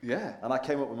insurgent. Yeah. And I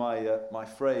came up with my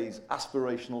phrase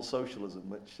aspirational socialism,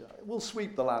 which will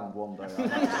sweep the land one day.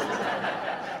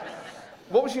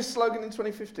 What was your slogan in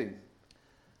 2015?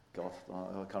 God,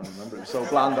 I can't remember. It was so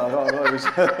bland. I don't know. It was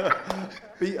I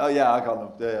can't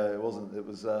remember. Yeah, it wasn't. It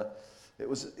was.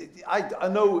 I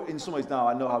know in some ways now.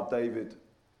 I know how David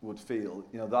would feel.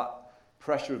 That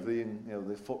pressure of the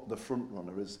front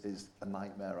runner is a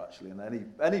nightmare, actually. And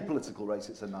any political race,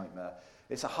 it's a nightmare.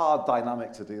 It's a hard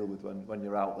dynamic to deal with when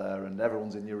you're out there and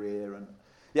everyone's in your ear. And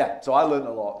yeah, so I learned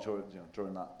a lot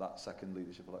during that second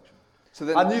leadership election. So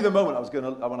then I knew the moment I was going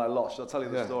to when I lost. I'll tell you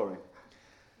the story.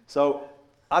 So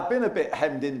I'd been a bit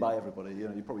hemmed in by everybody.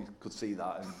 You probably could see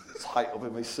that, and tight up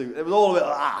in my suit. It was all a bit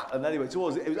like that. And anyway, it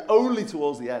was only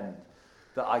towards the end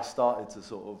that I started to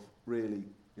sort of really,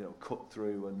 cut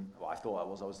through. And what I thought I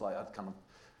was like, I'd kind of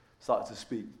started to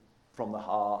speak from the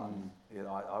heart, and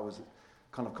I was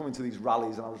kind of coming to these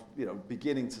rallies, and I was,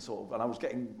 beginning to sort of, and I was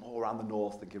getting more around the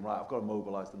north, thinking, right, I've got to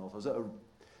mobilise the north. I was at a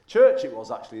church, it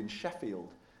was actually in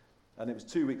Sheffield. And it was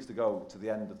 2 weeks to go to the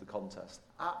end of the contest.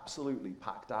 Absolutely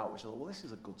packed out, which I thought, well, this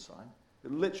is a good sign.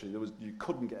 Literally, you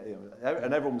couldn't get,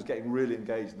 and everyone was getting really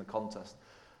engaged in the contest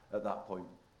at that point.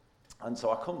 And so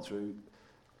I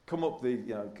come up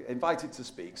invited to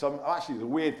speak. So actually, the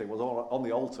weird thing was on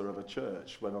the altar of a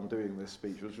church when I'm doing this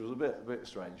speech, which was a bit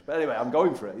strange. But anyway, I'm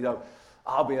going for it.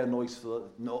 I'll be a noise for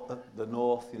the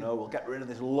north. We'll get rid of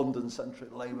this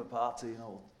London-centric Labour Party.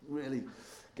 We'll really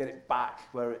get it back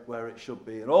where it should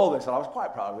be, and all this. And I was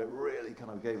quite proud of it. Really kind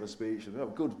of gave a speech,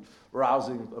 and good,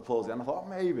 rousing applause. And I thought,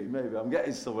 maybe I'm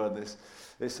getting somewhere in this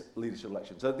leadership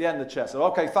election. So at the end, the chair said,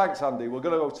 "Okay, thanks, Andy. We're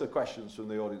going to go to questions from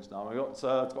the audience now." And we got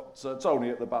Tony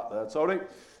at the back there. Tony,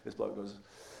 this bloke goes,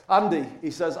 "Andy," he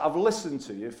says, "I've listened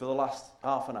to you for the last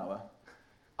half an hour,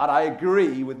 and I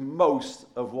agree with most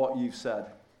of what you've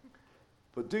said.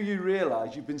 But do you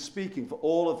realise you've been speaking for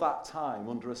all of that time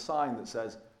under a sign that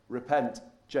says, 'Repent,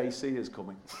 JC is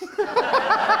coming'?" And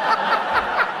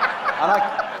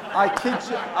I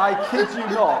kid you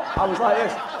not, I was like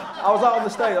this. I was out on the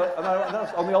stage, and I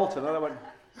was on the altar, and then I went...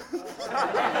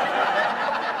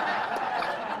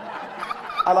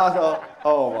 And I thought,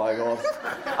 oh my God,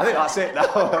 I think that's it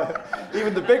now.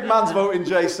 Even the big man's voting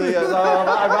JC,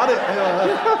 I've had it.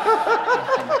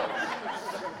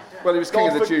 Well, he was king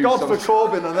of the Jews. God for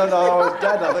Corbyn, and then I was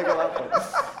dead, I think, at that point.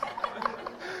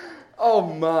 Oh,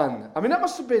 man. I mean, that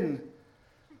must have been...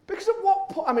 Because at what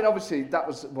point... I mean, obviously, that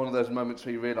was one of those moments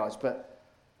where you realised, but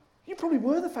you probably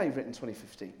were the favourite in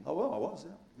 2015. Oh, well, I was,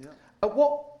 yeah. At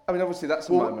what... I mean, obviously, that's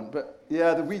a moment, but...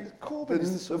 Yeah, the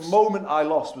moment I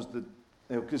lost was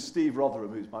because Steve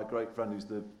Rotherham, who's my great friend, who's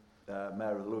the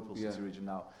mayor of the Liverpool City region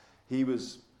now, he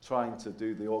was trying to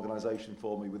do the organisation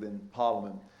for me within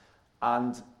Parliament,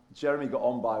 and Jeremy got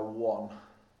on by one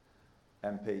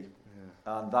MP,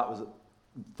 and that was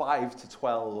 5 to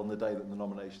 12 on the day that the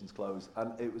nominations closed,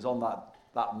 and it was on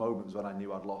that moment was when I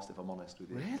knew I'd lost, if I'm honest with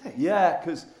you. Really? Yeah,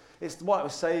 because it's what I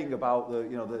was saying about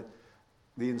the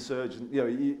insurgent.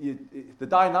 The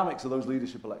dynamics of those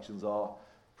leadership elections are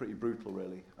pretty brutal,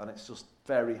 really, and it's just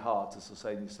very hard to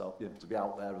sustain yourself, to be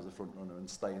out there as a front runner and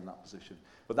stay in that position.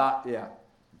 But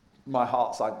my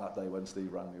heart sank that day when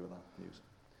Steve rang me with that news.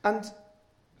 And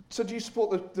so, do you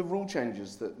support the rule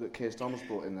changes that Keir Starmer's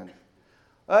brought in then?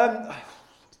 I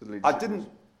didn't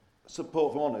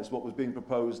support, if I'm honest, what was being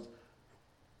proposed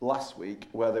last week,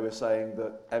 where they were saying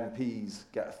that MPs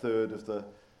get a third of the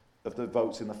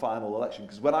votes in the final election.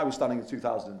 Because when I was standing in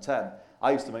 2010,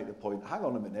 I used to make the point, hang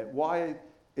on a minute, why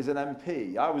is an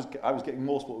MP... I was getting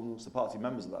more support amongst the party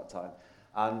members at that time,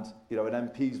 and an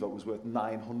MP's vote was worth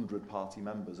 900 party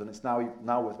members, and it's now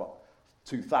worth about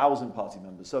 2,000 party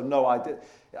members. So no, I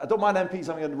don't mind MPs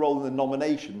having a role in the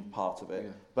nomination part of it,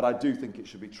 but I do think it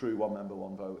should be true one member,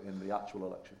 one vote in the actual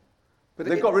election. But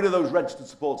they've got rid of those registered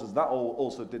supporters, and that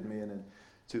also did me in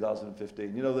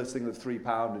 2015. This thing with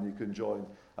 £3 and you can join.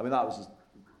 I mean, that was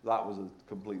a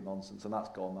complete nonsense, and that's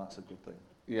gone. That's a good thing.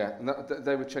 Yeah, and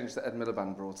they were changed that Ed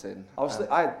Miliband brought in.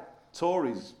 I had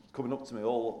Tories coming up to me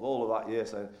all of that year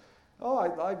saying, "Oh,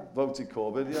 I voted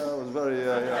Corbyn. Yeah, I was very.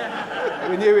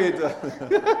 We knew he'd."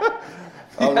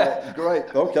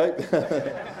 Great. Okay.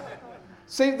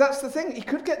 See, that's the thing. He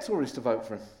could get Tories to vote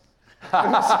for him.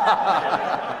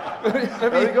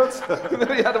 Very good.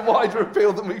 Maybe he had a wider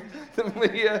appeal than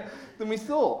we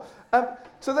thought.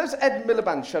 So those Ed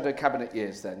Miliband shadow cabinet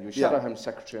years, then you were shadow Home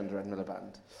Secretary under Ed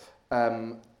Miliband,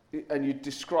 and you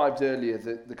described earlier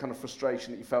the kind of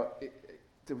frustration that you felt.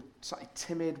 They were slightly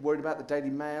timid, worried about the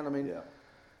Daily Mail. I mean,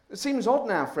 it seems odd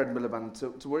now for Ed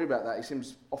Miliband to worry about that. He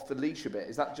seems off the leash a bit.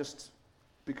 Is that just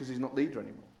because he's not leader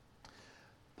anymore?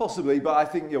 Possibly, but I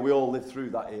think we all lived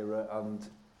through that era, and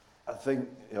I think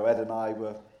Ed and I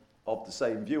were of the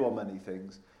same view on many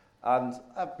things. And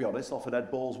I'll be honest, often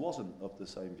Ed Balls wasn't of the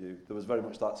same view. There was very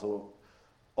much that sort of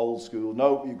old school,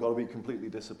 no, you've got to be completely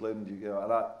disciplined.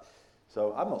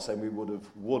 So I'm not saying we would have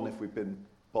won if we'd been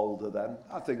bolder then.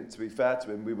 I think, to be fair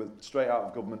to him, we were straight out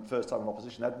of government, first time in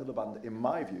opposition. Ed Miliband, in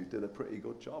my view, did a pretty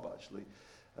good job, actually.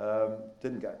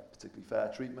 Didn't get particularly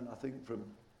fair treatment, I think, from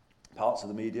parts of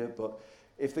the media. But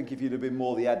if you'd have been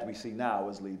more the Ed we see now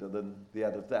as leader than the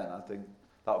Ed of then, I think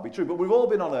that would be true. But we've all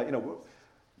been on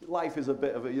life is a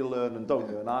bit of you learn and don't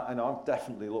you. And I've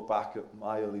definitely looked back at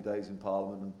my early days in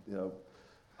Parliament, and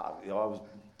I was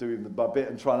doing my bit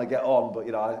and trying to get on,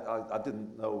 but I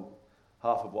didn't know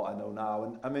half of what I know now.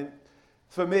 And I mean,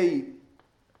 for me,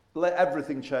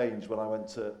 everything changed when I went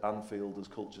to Anfield as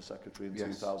Culture Secretary in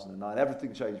 2009.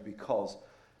 Everything changed because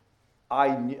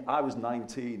I was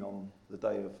 19 on the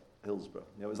day of Hillsborough.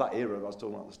 It was that era I was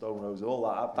talking about, the Stone Roses, all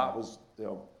that. That was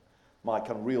my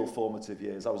kind of real formative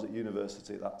years. I was at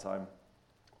university at that time.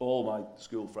 All my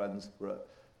school friends were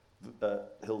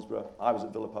at Hillsborough. I was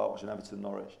at Villa Park watching Everton and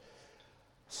Norwich.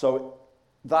 So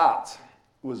that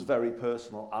was very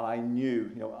personal, and I knew,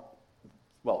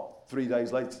 3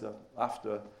 days later,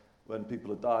 after, when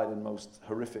people had died in most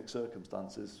horrific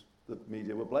circumstances, the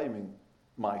media were blaming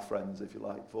my friends, if you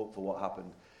like, for what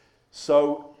happened.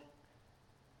 So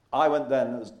I went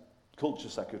then as Culture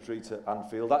Secretary to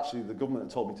Anfield. Actually, the government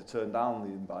had told me to turn down the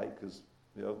invite because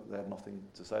they had nothing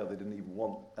to say, or they didn't even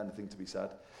want anything to be said.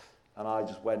 And I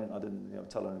just went. I didn't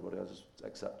tell anybody. I just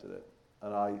accepted it,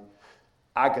 and I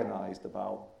agonised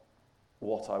about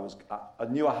what I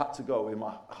knew I had to go. In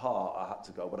my heart, I had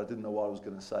to go, but I didn't know what I was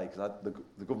going to say because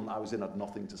the government I was in had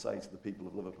nothing to say to the people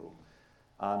of Liverpool.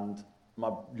 And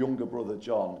my younger brother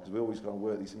John, because we always going to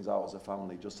work these things out as a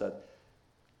family, just said,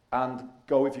 and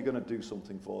go if you're going to do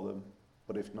something for them,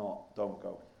 but if not, don't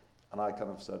go. And I kind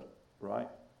of said, right.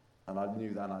 And I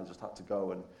knew then I just had to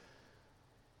go and,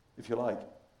 if you like,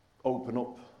 open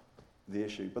up the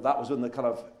issue. But that was when the kind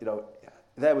of,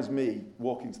 there was me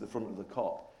walking to the front of the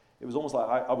COP. It was almost like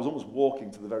I was almost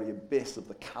walking to the very abyss of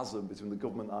the chasm between the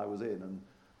government I was in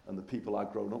and the people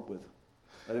I'd grown up with.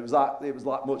 And it was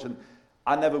that much. And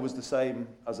I never was the same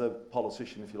as a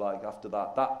politician, if you like, after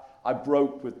that. That I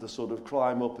broke with the sort of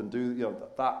climb up and do, you know,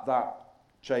 that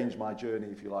changed my journey,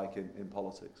 if you like, in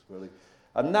politics, really.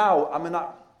 And now, I mean,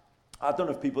 I don't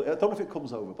know if it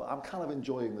comes over, but I'm kind of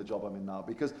enjoying the job I'm in now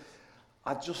because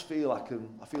I just feel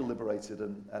I feel liberated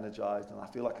and energized, and I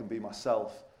feel I can be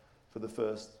myself for the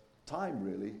first time,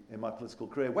 really, in my political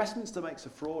career. Westminster makes a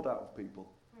fraud out of people.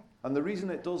 And the reason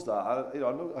it does that,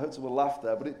 I heard someone laugh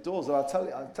there, but it does, and I'll tell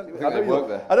you.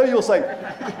 I know you'll say,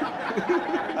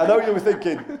 I know you'll be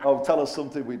thinking, oh, tell us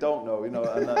something we don't know, you know.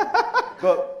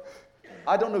 But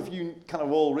I don't know if you kind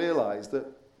of all realise that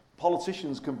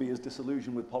politicians can be as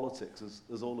disillusioned with politics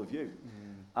as all of you.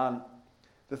 And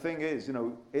the thing is, you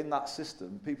know, in that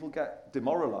system, people get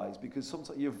demoralised because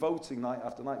sometimes you're voting night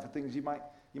after night for things you might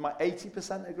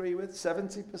 80% agree with,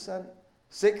 70%,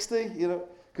 60%, you know.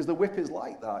 Because the whip is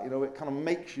like that, you know, it kind of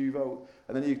makes you vote.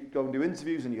 And then you go and do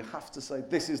interviews and you have to say,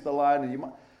 this is the line. And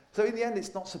so in the end,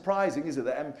 it's not surprising, is it,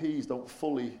 that MPs don't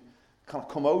fully kind of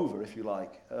come over, if you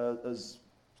like, as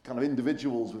kind of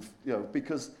individuals, with, you know,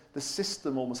 because the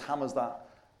system almost hammers that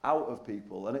out of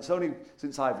people. And it's only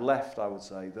since I've left, I would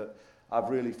say, that I've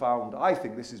really found, I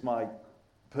think this is my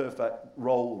perfect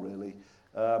role, really.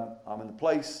 I'm in the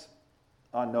place,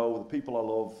 I know the people I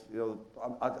love, you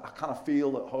know, I kind of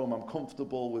feel at home, I'm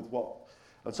comfortable with what,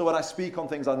 and so when I speak on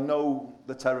things, I know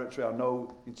the territory, I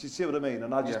know, you see what I mean?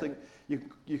 And I just think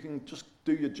you can just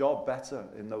do your job better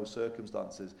in those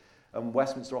circumstances. And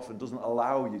Westminster often doesn't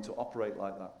allow you to operate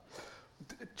like that.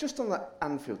 Just on that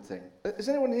Anfield thing, has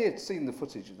anyone here seen the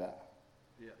footage of that?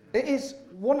 Yeah. It is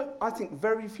one, I think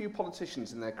very few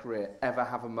politicians in their career ever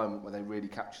have a moment where they really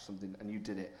capture something, and you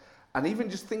did it. And even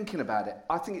just thinking about it,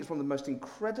 I think it's one of the most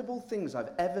incredible things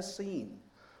I've ever seen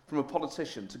from a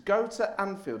politician. To go to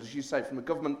Anfield, as you say, from a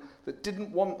government that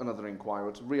didn't want another inquiry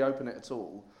or to reopen it at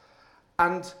all.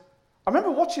 And I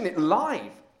remember watching it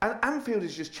live, and Anfield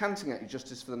is just chanting at you,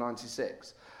 justice for the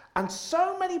 96. And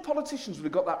so many politicians would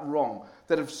have got that wrong,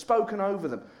 that have spoken over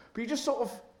them. But you just sort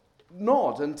of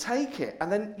nod and take it, and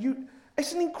then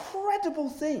it's an incredible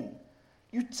thing.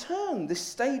 You turn this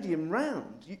stadium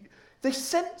round. They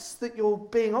sense that you're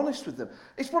being honest with them.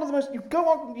 It's one of the most... You go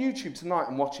on YouTube tonight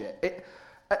and watch it.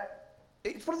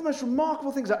 It's one of the most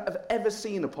remarkable things I've ever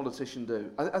seen a politician do.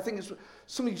 I think it's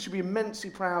something you should be immensely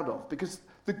proud of, because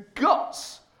the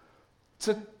guts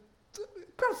to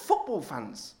football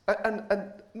fans, and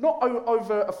not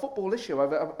over a football issue,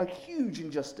 over a huge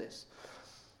injustice.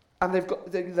 And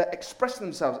they're expressing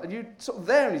themselves, and you're sort of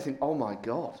there and you think, oh my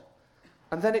God.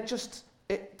 And then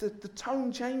the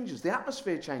tone changes, the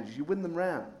atmosphere changes, you win them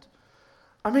round.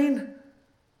 I mean,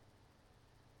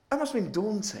 that must have been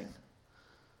daunting.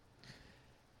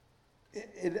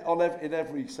 In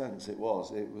every sense it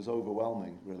was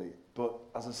overwhelming, really. But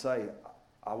as I say,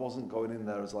 I wasn't going in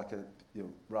there as like a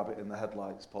rabbit in the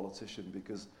headlights politician,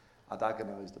 because I'd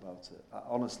agonised about it. I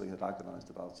honestly had agonised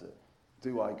about it.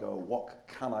 Do I go? What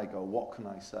can I go? What can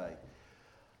I say?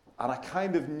 And I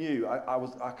kind of knew,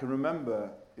 I can remember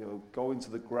going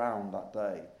to the ground that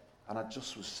day, and I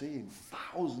just was seeing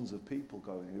thousands of people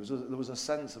going. There was a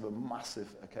sense of a massive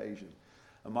occasion.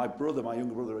 And my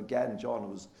younger brother again, John,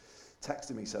 was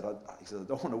texting me, he said, I don't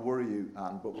want to worry you,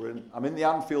 Anne, but I'm in the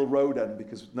Anfield Road end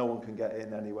because no one can get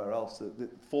in anywhere else. The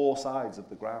four sides of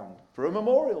the ground for a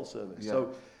memorial service. Yeah.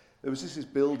 So there was just this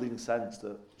building sense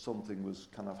that something was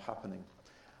kind of happening.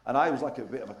 And I was like a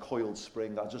bit of a coiled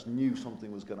spring. I just knew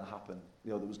something was going to happen,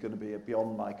 that was going to be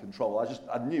beyond my control.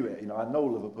 I knew it, I know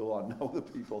Liverpool, I know the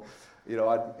people,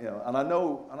 and I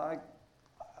know,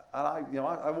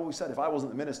 I've always said if I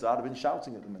wasn't the minister, I'd have been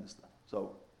shouting at the minister.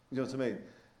 So, you know what I mean?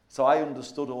 So I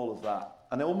understood all of that.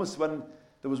 And almost when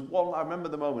there was one, I remember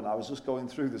the moment I was just going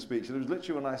through the speech, and it was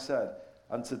literally when I said,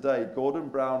 and today Gordon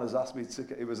Brown has asked me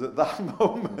to, it was at that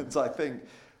moment, I think,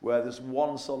 where this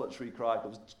one solitary cry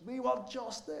comes, we want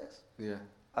justice. Yeah.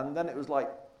 And then it was like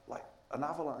an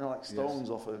avalanche, like stones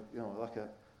off like a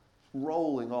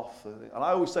rolling off. And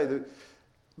I always say that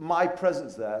my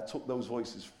presence there took those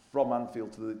voices from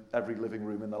Anfield to every living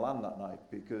room in the land that night,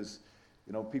 because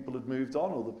people had moved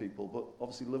on, other people, but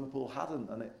obviously Liverpool hadn't,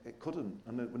 and it couldn't,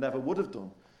 and it never would have done.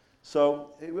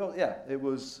 So it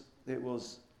was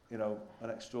an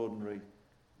extraordinary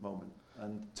moment.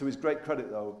 And to his great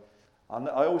credit, though, and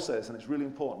I always say this, and it's really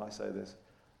important I say this,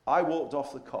 I walked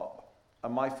off the COP,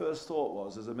 and my first thought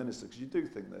was, as a minister, because you do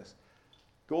think this,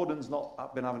 Gordon's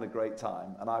not been having a great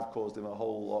time, and I've caused him a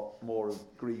whole lot more of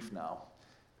grief now,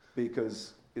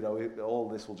 because all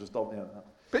this will just don't.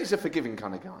 But he's a forgiving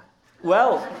kind of guy.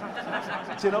 Well,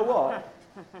 do you know what?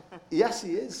 Yes,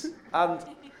 he is. And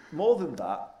more than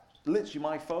that, literally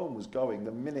my phone was going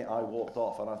the minute I walked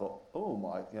off, and I thought, oh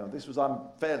my, I'm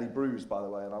fairly bruised, by the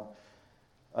way,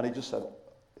 and he just said,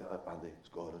 Andy, it's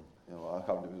Gordon. I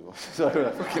can't do his voice. So,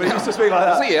 but he used to speak like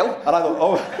that. Was he ill? And I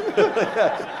thought,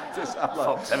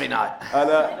 Fox every night. And,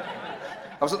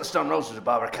 I was at the Stone Roses at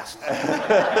Barbara Castle.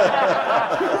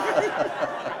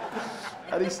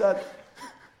 and he said,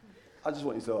 I just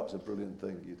want you to know that's a brilliant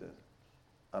thing you did,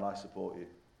 and I support you.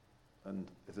 And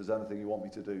if there's anything you want me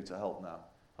to do to help now,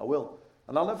 I will.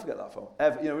 And I'll never forget that phone.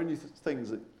 Ever, when you things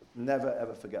that never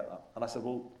ever forget that. And I said,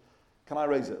 well, can I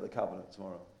raise it at the cabinet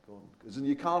tomorrow? Because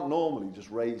you can't normally just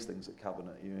raise things at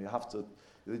cabinet. You have to.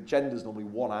 The agenda's normally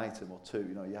one item or two.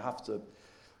 You have to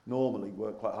normally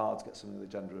work quite hard to get something on the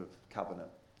agenda of cabinet.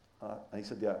 And he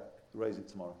said, yeah, raise it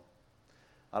tomorrow.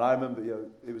 And I remember,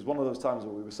 it was one of those times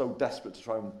where we were so desperate to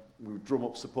try and we would drum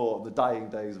up support in the dying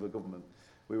days of a government.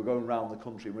 We were going around the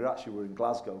country. We were in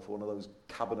Glasgow for one of those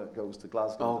cabinet goes to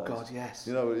Glasgow days. God, yes.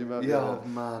 You remember? Yeah,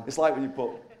 man. It's like when you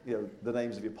put the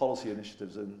names of your policy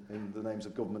initiatives in the names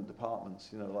of government departments.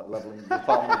 Like levelling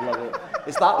department level.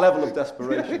 It's that level of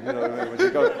desperation.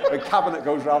 When cabinet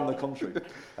goes around the country.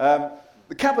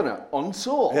 The cabinet on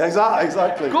tour. Yeah,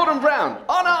 exactly. Gordon Brown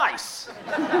on ice.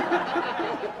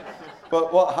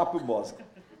 But what happened was,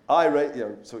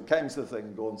 so it came to the thing,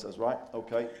 and Gordon says, right,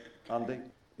 okay, Andy,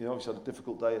 obviously had a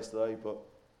difficult day yesterday, but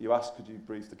you asked, could you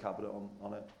brief the cabinet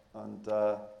on it? And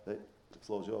the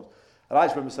floor's yours. And I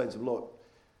just remember saying to him, look,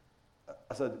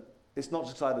 I said, it's not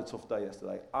just because I had a tough day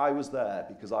yesterday. I was there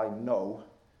because I know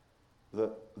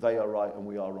that they are right and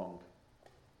we are wrong.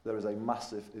 There is a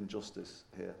massive injustice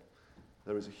here.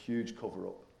 There is a huge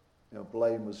cover-up.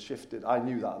 Blame was shifted. I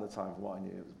knew that at the time from what I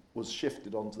knew. It was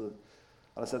shifted onto...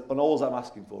 And I said, and all I'm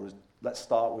asking for is, let's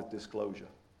start with disclosure.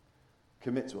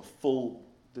 Commit to a full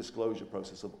disclosure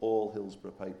process of all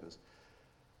Hillsborough papers.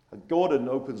 And Gordon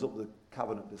opens up the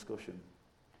cabinet discussion.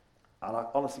 And I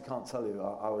honestly can't tell you,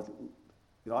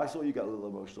 I saw you get a little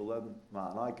emotional then,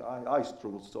 Matt, and I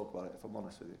struggle to talk about it, if I'm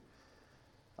honest with you.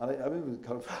 And I'm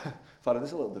kind of finding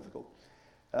this a little difficult.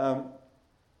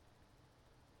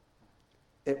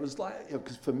 It was like,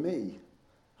 because for me,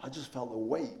 I just felt the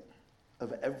weight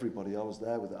of everybody I was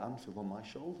there with at Anfield on my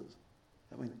shoulders.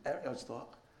 I just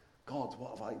thought, God,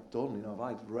 what have I done? Have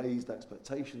I raised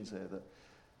expectations here that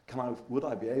would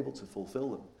I be able to fulfil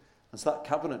them? And so that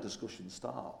cabinet discussion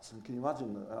starts, and can you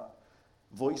imagine that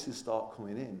voices start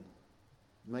coming in,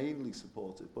 mainly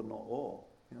supportive, but not all.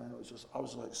 I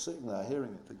was like sitting there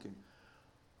hearing it, thinking,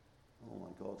 oh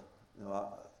my God,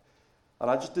 and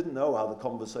I just didn't know how the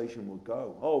conversation would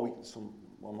go.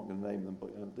 I'm not going to name them, but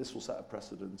this will set a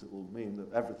precedent. It will mean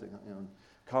that everything,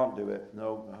 can't do it.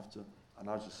 No, I have to. And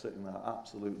I was just sitting there,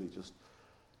 absolutely just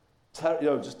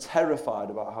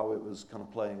terrified about how it was kind of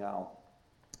playing out.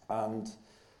 And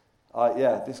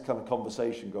this kind of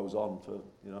conversation goes on for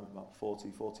about 40,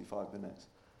 45 minutes.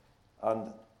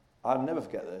 And I'll never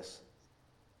forget this.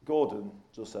 Gordon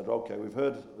just said, okay, we've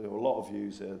heard a lot of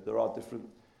views here. There are different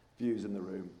views in the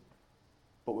room,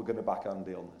 but we're going to back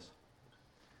Andy on this.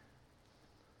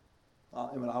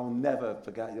 I will never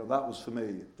forget. That was for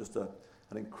me just an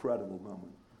incredible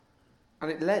moment.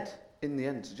 And it led, in the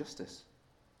end, to justice.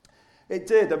 It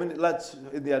did. It led to,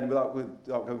 in the end, without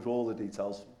going through all the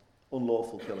details,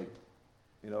 unlawful killing.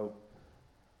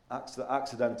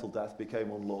 Accidental death became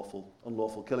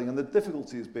unlawful killing. And the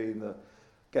difficulty has been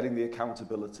getting the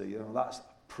accountability. That's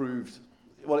proved,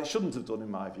 well, it shouldn't have done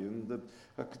in my view. And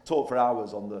I could talk for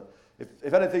hours on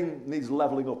if anything needs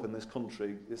levelling up in this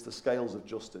country, it's the scales of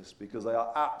justice, because they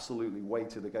are absolutely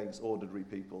weighted against ordinary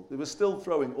people. They were still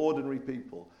throwing ordinary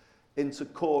people into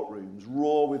courtrooms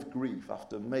raw with grief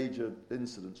after major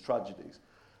incidents, tragedies.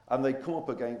 And they come up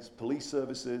against police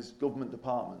services, government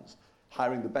departments,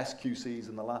 hiring the best QCs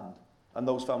in the land. And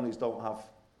those families don't have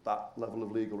that level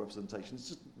of legal representation. It's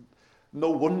just no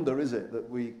wonder, is it, that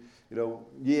we,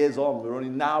 years on, we're only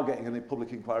now getting a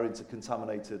public inquiry into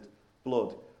contaminated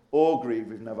blood. Orgreave,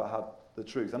 we've never had the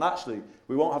truth. And actually,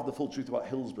 we won't have the full truth about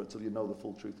Hillsborough till you know the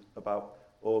full truth about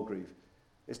Orgreave.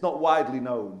 It's not widely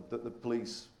known that the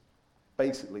police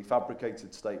basically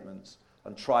fabricated statements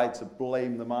and tried to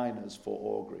blame the miners for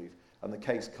Orgreave, and the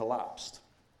case collapsed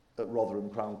at Rotherham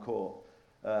Crown Court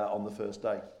on the first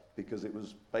day, because it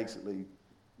was basically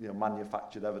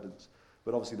manufactured evidence.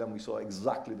 But obviously then we saw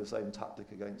exactly the same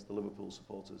tactic against the Liverpool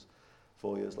supporters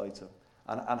 4 years later.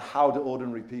 And how do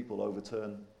ordinary people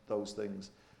overturn those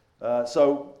things? It's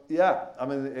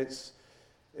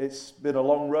it's been a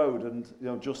long road, and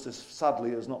justice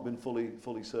sadly has not been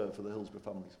fully served for the Hillsborough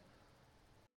families.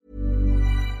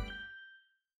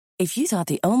 If you thought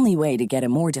the only way to get a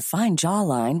more defined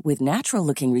jawline with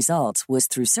natural-looking results was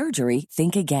through surgery,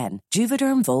 think again.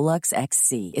 Juvederm Volux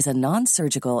XC is a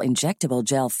non-surgical injectable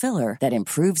gel filler that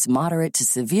improves moderate to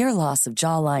severe loss of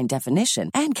jawline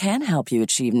definition and can help you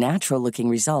achieve natural-looking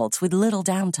results with little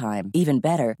downtime. Even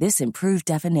better, this improved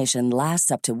definition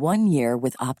lasts up to 1 year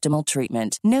with optimal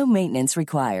treatment. No maintenance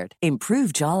required.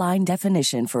 Improve jawline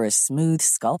definition for a smooth,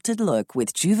 sculpted look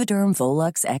with Juvederm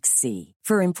Volux XC.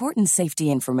 For important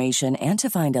safety information and to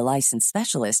find a licensed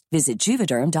specialist, visit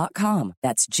Juvederm.com.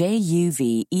 That's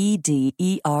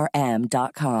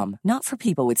JUVEDERM.com. Not for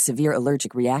people with severe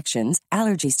allergic reactions,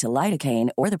 allergies to lidocaine,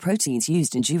 or the proteins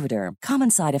used in Juvederm. Common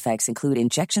side effects include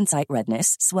injection site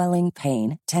redness, swelling,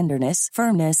 pain, tenderness,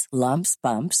 firmness, lumps,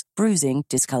 bumps, bruising,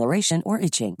 discoloration, or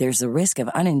itching. There's a risk of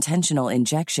unintentional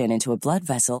injection into a blood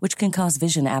vessel, which can cause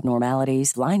vision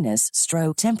abnormalities, blindness,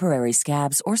 stroke, temporary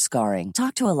scabs, or scarring.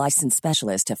 Talk to a licensed specialist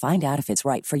to find out if it's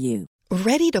right for you.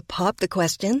 Ready to pop the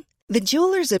question? The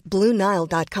jewelers at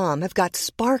BlueNile.com have got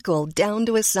sparkle down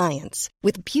to a science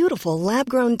with beautiful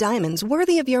lab-grown diamonds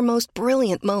worthy of your most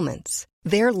brilliant moments.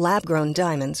 Their lab-grown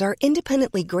diamonds are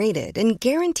independently graded and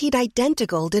guaranteed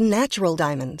identical to natural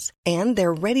diamonds, and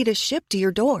they're ready to ship to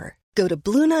your door. Go to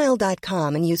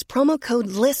BlueNile.com and use promo code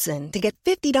LISTEN to get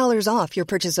 $50 off your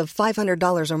purchase of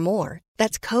 $500 or more.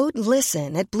 That's code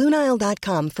LISTEN at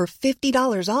BlueNile.com for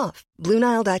 $50 off.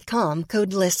 BlueNile.com,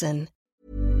 code LISTEN.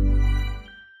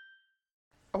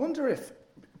 I wonder if,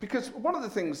 because one of the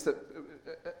things that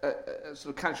a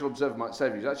sort of casual observer might say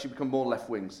of you is actually become more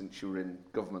left-wing since you were in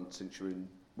government, since you were in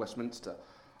Westminster.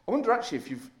 I wonder actually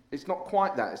if it's not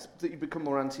quite that, it's that you've become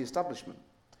more anti-establishment.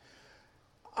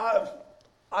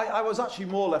 I was actually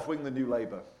more left-wing than New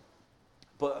Labour.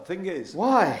 But the thing is...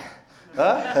 Why?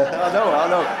 Huh? I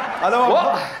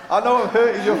know I'm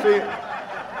hurting your feelings.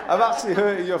 I'm actually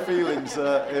hurting your feelings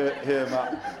here,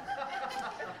 Matt.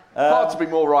 Hard to be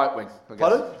more right-wing, I guess.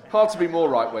 Pardon? Hard to be more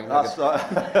right-wing, I guess.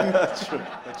 That's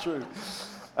true.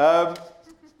 But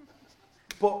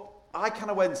I kind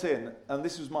of went in, and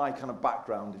this was my kind of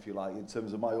background, if you like, in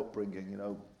terms of my upbringing,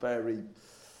 very...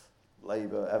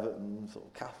 Labour, Everton, sort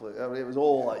of Catholic. I mean, it was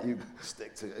all like you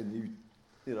stick to, and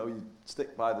you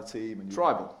stick by the team. And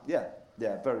tribal. Yeah,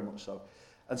 very much so.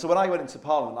 And so when I went into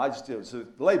Parliament, I just so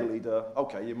the Labour leader,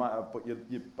 okay, you might have, but you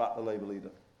back the Labour leader.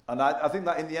 And I think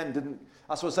that in the end didn't.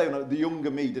 That's what I was saying. The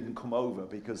younger me didn't come over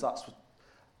because I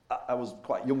was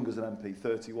quite young as an MP,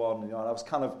 31. And I was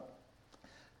kind of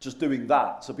just doing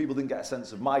that, so people didn't get a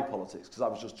sense of my politics because I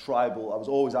was just tribal. I was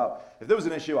always out. If there was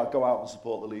an issue, I'd go out and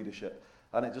support the leadership.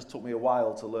 And it just took me a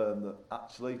while to learn that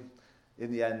actually,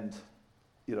 in the end,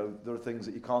 there are things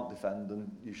that you can't defend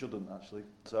and you shouldn't actually.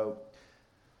 So,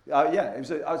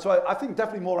 so I think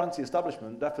definitely more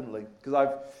anti-establishment, definitely,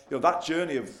 because that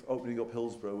journey of opening up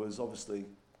Hillsborough was obviously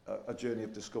a journey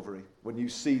of discovery when you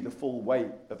see the full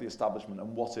weight of the establishment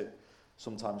and what it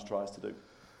sometimes tries to do.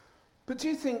 But do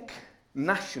you think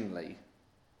nationally,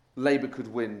 Labour could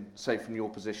win, say, from your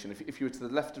position, if you were to the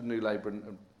left of New Labour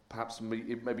and perhaps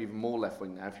maybe even more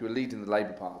left-wing now, if you were leading the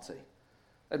Labour Party?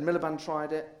 Ed Miliband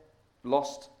tried it,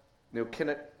 lost. Neil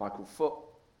Kinnock, Michael Foot.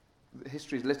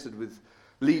 History is littered with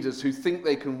leaders who think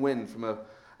they can win from a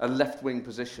left-wing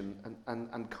position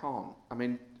and can't. I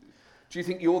mean, do you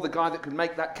think you're the guy that could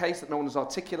make that case, that no one has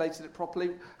articulated it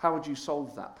properly? How would you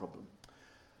solve that problem?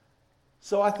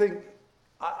 So I think,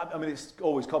 I mean, it's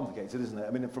always complicated, isn't it?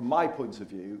 I mean, from my point of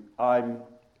view, I'm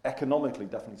economically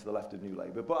definitely to the left of New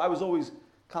Labour, but I was always...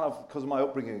 kind of, because of my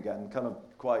upbringing again, kind of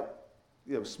quite,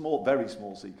 small, very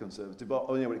small C conservative. But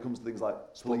when it comes to things like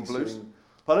support the blues.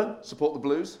 Pardon? Support the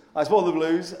blues. I support the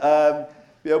blues. But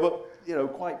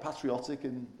quite patriotic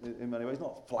in many ways.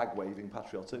 Not flag waving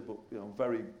patriotic, but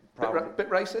very proud. Bit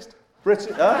racist.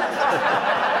 British. Huh?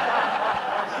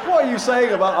 What are you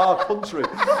saying about our country?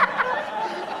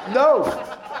 No,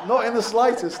 not in the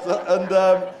slightest. And.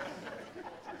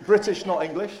 British, not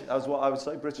English, as what I would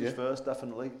say. British first,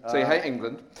 definitely. So you hate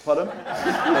England? Pardon?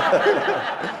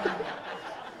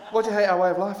 Why do you hate our way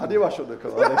of life? I knew I shouldn't have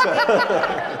come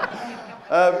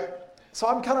on. So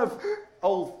I'm kind of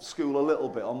old school a little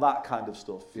bit on that kind of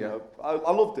stuff.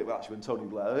 I loved it actually when Tony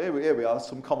Blair, here we are,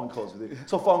 some common cause with it.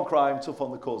 Tough on crime, tough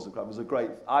on the cause of crime. It was a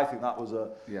great, I think that was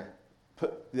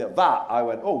that I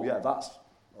went, oh yeah, that's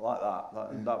I like that.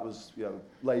 And that was,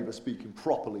 Labour speaking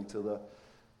properly to the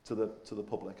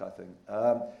public, I think.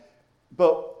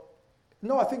 But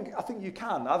no, I think you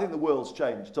can. I think the world's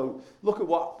changed. So look at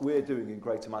what we're doing in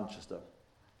Greater Manchester.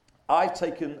 I've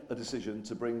taken a decision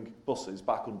to bring buses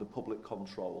back under public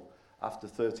control after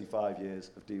 35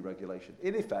 years of deregulation.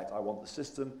 In effect, I want the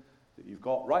system that you've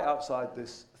got right outside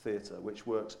this theatre, which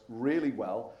works really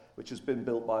well, which has been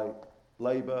built by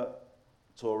Labour,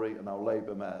 Tory and now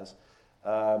Labour mayors.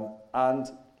 And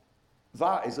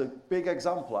that is a big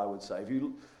example, I would say. If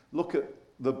you look at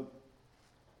the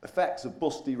effects of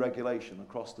bus deregulation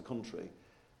across the country,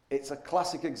 it's a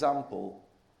classic example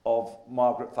of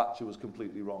Margaret Thatcher was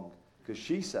completely wrong. Because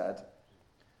she said,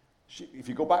 if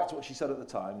you go back to what she said at the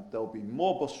time, there'll be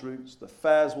more bus routes, the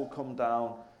fares will come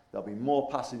down, there'll be more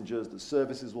passengers, the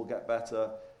services will get better,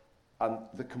 and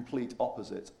the complete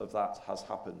opposite of that has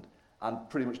happened. And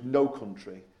pretty much no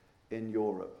country in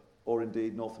Europe, or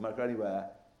indeed North America, anywhere,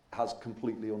 has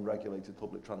completely unregulated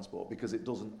public transport because it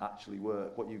doesn't actually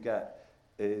work. What you get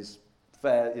is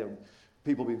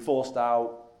people being forced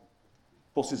out,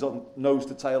 buses on nose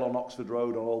to tail on Oxford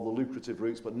Road on all the lucrative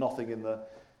routes, but nothing in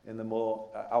the more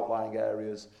outlying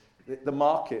areas. The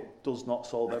market does not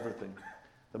solve everything.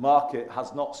 The market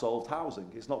has not solved housing.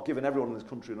 It's not given everyone in this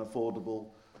country an affordable,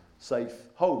 safe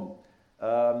home.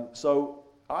 So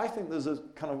I think there's a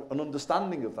kind of an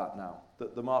understanding of that now,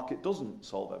 that the market doesn't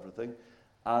solve everything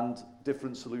and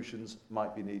different solutions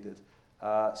might be needed.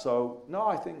 So no,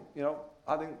 I think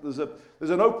there's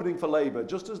an opening for Labour.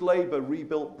 Just as Labour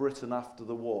rebuilt Britain after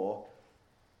the war,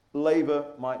 Labour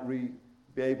might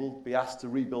be asked to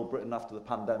rebuild Britain after the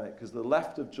pandemic, because the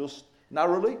left have just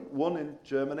narrowly won in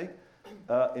Germany,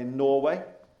 in Norway,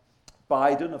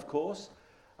 Biden, of course.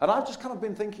 And I've just kind of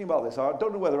been thinking about this. I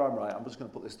don't know whether I'm right. I'm just going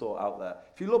to put this thought out there.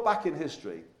 If you look back in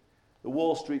history, the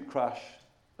Wall Street crash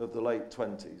of the late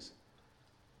 20s,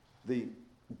 the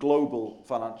global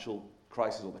financial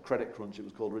crisis, or the credit crunch it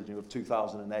was called originally, of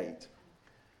 2008.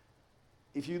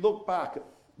 If you look back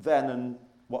then and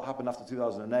what happened after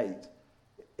 2008,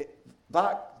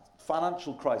 that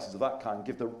financial crisis of that kind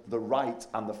give the right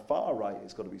and the far right,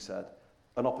 it's got to be said,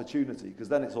 an opportunity, because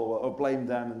then it's all, blame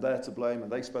them and they're to blame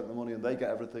and they spent the money and they get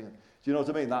everything. Do you know what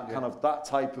I mean? That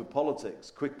type of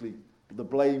politics, quickly, the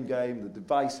blame game, the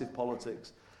divisive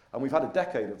politics. And we've had a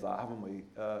decade of that, haven't we,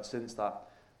 since that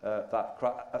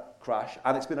crash,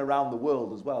 and it's been around the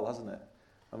world as well, hasn't it?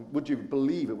 And would you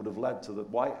believe it would have led to the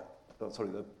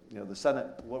Senate?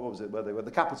 What was it? Where they were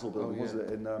the Capitol building, wasn't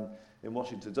it, in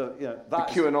Washington? So, the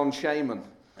QAnon shaman.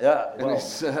 Yeah, in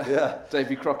his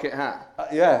Davy Crockett hat.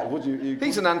 Would you?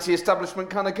 He's an anti-establishment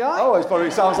kind of guy. Oh, he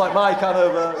sounds like my kind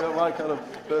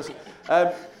of person.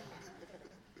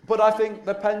 But I think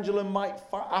the pendulum might,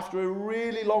 after a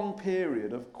really long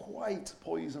period of quite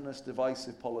poisonous,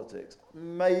 divisive politics,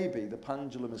 maybe the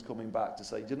pendulum is coming back to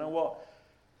say, do you know what?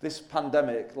 This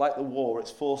pandemic, like the war, it's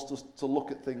forced us to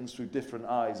look at things through different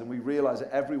eyes, and we realise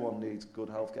that everyone needs good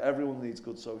healthcare, everyone needs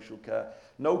good social care.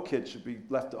 No kid should be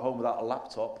left at home without a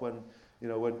laptop when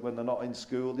they're not in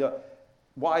school.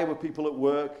 Why were people at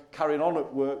work carrying on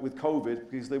at work with COVID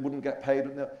because they wouldn't get paid?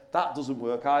 That doesn't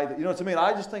work either. You know what I mean?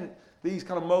 I just think these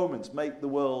kind of moments make the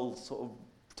world sort of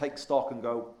take stock and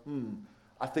go,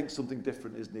 I think something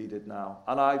different is needed now.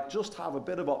 And I just have a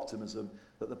bit of optimism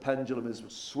that the pendulum is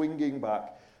swinging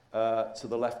back to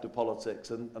the left of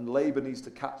politics, and Labour needs to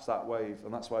catch that wave,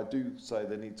 and that's why I do say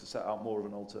they need to set out more of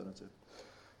an alternative.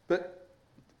 But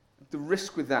the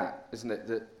risk with that, isn't it,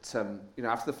 that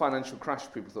after the financial crash,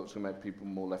 people thought it was going to make people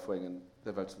more left-wing, and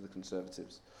they voted for the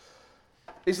Conservatives.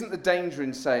 Isn't the danger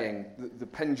in saying that the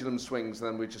pendulum swings and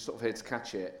then we're just sort of here to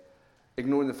catch it,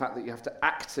 ignoring the fact that you have to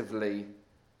actively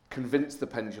convince the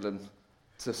pendulum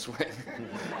to swing?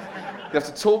 You have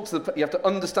to talk to you have to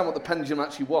understand what the pendulum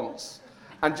actually wants,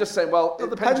 and just say, well,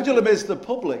 the pendulum is the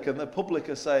public, and the public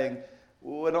are saying,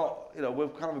 we're not, we're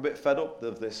kind of a bit fed up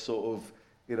of this sort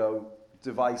of,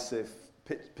 divisive,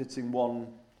 pitting one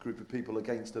group of people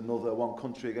against another, one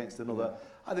country against another.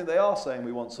 I think they are saying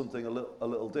we want something a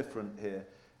little different here.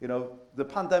 The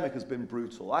pandemic has been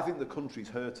brutal. I think the country's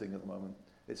hurting at the moment.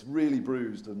 It's really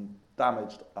bruised and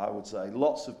damaged, I would say.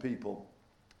 Lots of people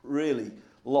really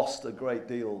lost a great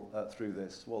deal through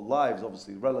this. Well, lives,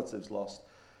 obviously, relatives lost.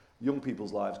 Young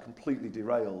people's lives completely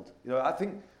derailed. I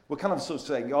think we're kind of sort of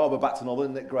saying, we're back to normal,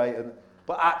 isn't it great?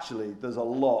 But actually, there's a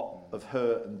lot of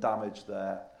hurt and damage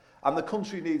there. And the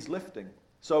country needs lifting.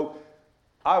 So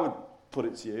I would put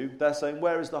it to you, they're saying,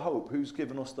 where is the hope? Who's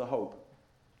given us the hope?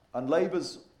 And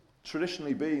Labour's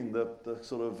traditionally been the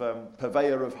sort of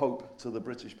purveyor of hope to the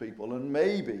British people, and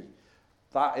maybe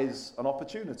that is an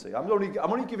opportunity. I'm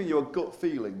only giving you a gut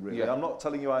feeling, really. Yeah. I'm not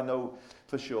telling you I know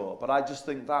for sure, but I just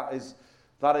think that is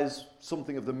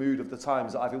something of the mood of the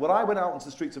times that I feel. When I went out into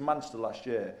the streets of Manchester last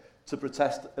year to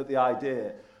protest at the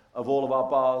idea of all of our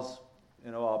bars,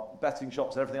 our betting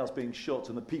shops and everything else being shut,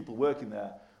 and the people working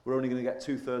there were only going to get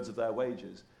 2/3 of their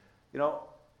wages,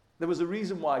 there was a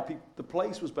reason why the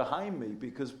place was behind me,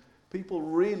 because people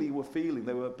really were feeling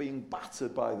they were being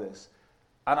battered by this.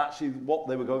 And actually what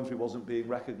they were going through wasn't being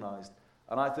recognised.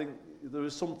 And I think there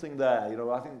is something there. You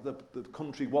know, I think the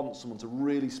country wants someone to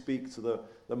really speak to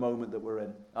the moment that we're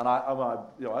in. And I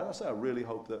really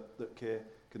hope that Keir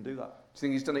can do that. Do you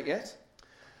think he's done it yet?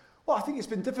 Well, I think it's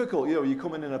been difficult. You know, you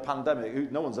come in a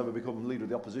pandemic. No one's ever become leader of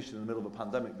the opposition in the middle of a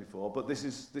pandemic before. But this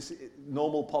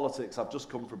normal politics. I've just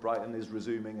come for Brighton is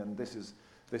resuming, and this is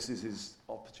his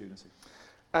opportunity.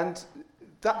 And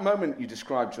that moment you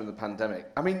described during the pandemic,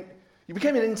 I mean, you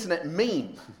became an internet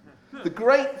meme. The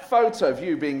great photo of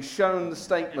you being shown the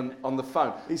statement on the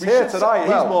phone. He's here tonight.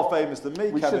 He's more famous than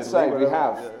me, we Kevin. We should say we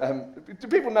have. Yeah. Do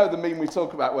people know the meme we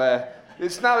talk about where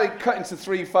it's now cut into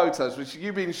 3 photos, which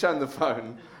you being shown the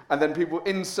phone, and then people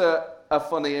insert a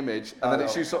funny image, and then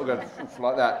it's you sort of going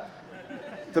like that.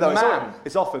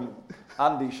 It's often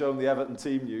Andy showing the Everton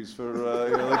team news for the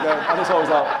game, and it's always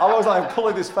like I'm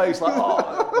pulling his face like,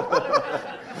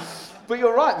 oh. But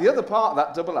you're right, the other part of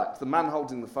that double act, the man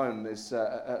holding the phone, is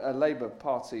a Labour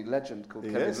Party legend called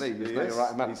Kevin Lee, who's now your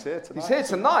right man. He's here tonight. He's here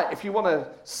tonight if you want to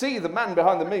see the man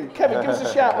behind the meme. Kevin, give us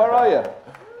a shout, where are you?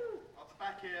 I'm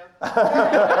back here.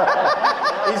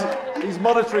 He's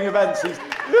monitoring events. He's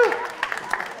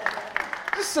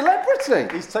a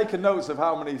celebrity. He's taken notes of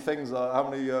how many things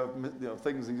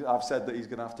things I've said that he's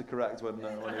going to have to correct when you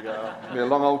go out. It'll be a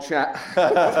long old chat.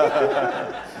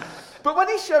 But when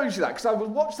he shows you that, because I would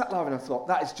watch that live and I thought,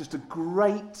 that is just a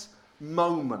great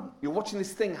moment. You're watching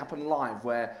this thing happen live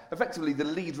where effectively the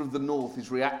leader of the North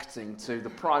is reacting to the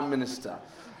Prime Minister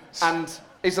and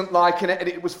isn't liking it, and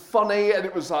it was funny, and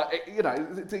it was like,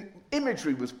 the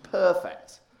imagery was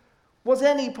perfect. Was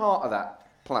any part of that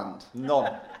planned?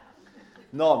 None,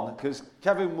 because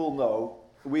Kevin will know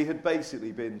we had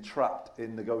basically been trapped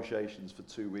in negotiations for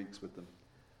 2 weeks with them.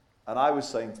 And I was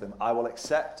saying to them, I will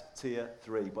accept tier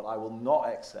 3, but I will not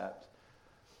accept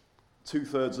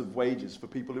 2/3 of wages for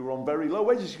people who are on very low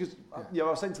wages. Because I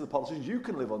was saying to the politicians, you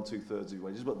can live on 2/3 of your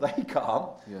wages, but they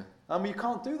can't. Yeah. I mean, you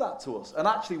can't do that to us. And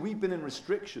actually, we've been in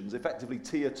restrictions, effectively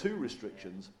tier 2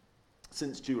 restrictions,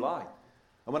 since July.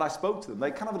 And when I spoke to them,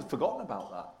 they kind of had forgotten about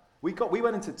that. We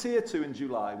went into tier 2 in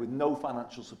July with no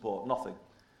financial support, nothing.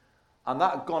 And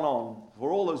that had gone on for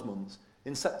all those months.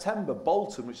 In September,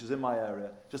 Bolton, which is in my area,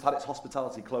 just had its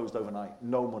hospitality closed overnight,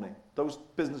 no money. Those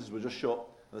businesses were just shut,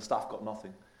 and the staff got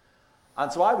nothing.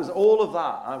 And so I was all of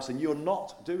that, and I was saying, you're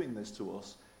not doing this to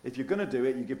us. If you're going to do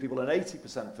it, you give people an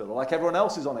 80% filler, like everyone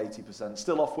else is on 80%,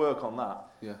 still off work on that.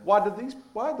 Yeah. Why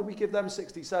did we give them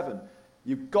 67?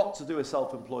 You've got to do a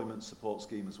self-employment support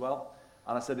scheme as well.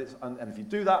 And I said, and if you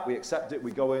do that, we accept it,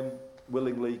 we go in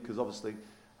willingly, because obviously,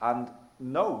 and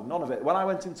no, none of it. When I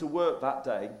went into work that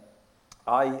day,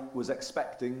 I was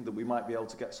expecting that we might be able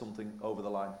to get something over the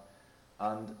line,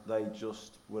 and they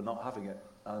just were not having it.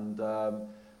 And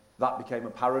that became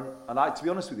apparent. And to be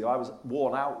honest with you, I was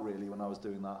worn out really when I was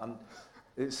doing that. And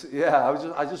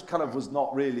I just kind of was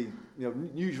not really,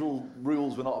 usual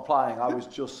rules were not applying. I was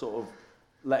just sort of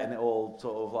letting it all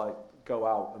sort of like go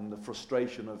out, and the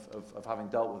frustration of having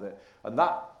dealt with it. And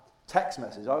that text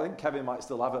message, I think Kevin might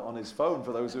still have it on his phone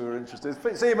for those who are interested.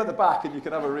 See him at the back and you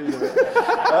can have a read of it.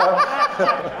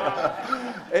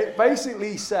 It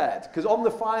basically said, because on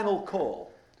the final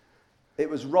call, it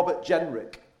was Robert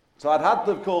Jenrick. So I'd had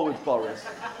the call with Boris.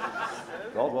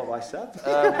 God, what have I said?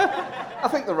 I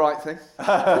think the right thing.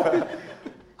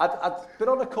 I'd been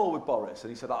on a call with Boris, and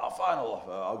he said, final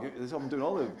offer, I'll give you this. I'm doing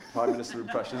all the Prime Minister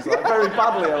impressions, like, very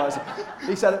badly. And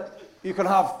he said, you can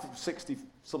have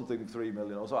 60-something 3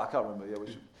 million, or so, I can't remember,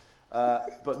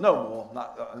 but no more.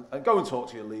 And go and talk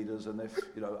to your leaders, and if,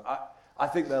 I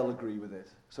think they'll agree with it.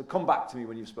 So come back to me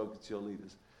when you've spoken to your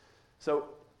leaders. So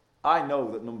I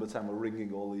know that Number 10 were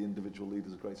ringing all the individual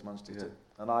leaders of Greater Manchester too.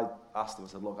 And I asked them, I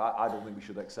said, look, I don't think we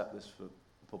should accept this for the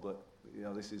public.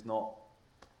 This is not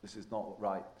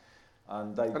right.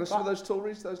 And they... And some of those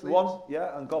Tories, those leaders? One,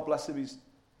 yeah, and God bless him,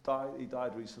 he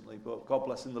died recently, but God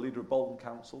bless him, the leader of Bolton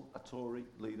Council, a Tory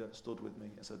leader, stood with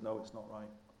me and said, no, it's not right.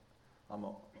 I'm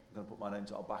not going to put my name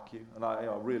to it, I'll back you. And I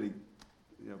really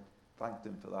thanked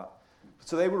him for that.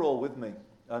 So they were all with me.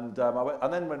 And I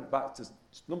then went back to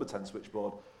Number 10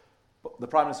 switchboard. But the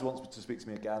Prime Minister wants to speak to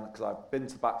me again, because I've been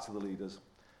back to the leaders.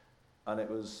 And it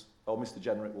was, Mr.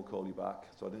 Jenrick will call you back.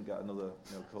 So I didn't get another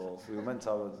call. We were meant to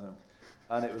have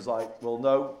and it was like, well,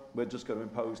 no, we're just going to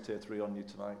impose tier 3 on you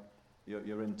tonight. You're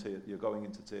going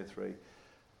into tier 3.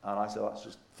 And I said, that's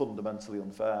just fundamentally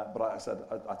unfair. But I said,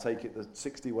 I take it the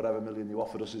 60 whatever million you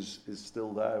offered us is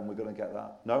still there, and we're going to get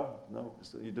that. No,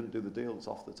 you didn't do the deal, it's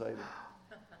off the table.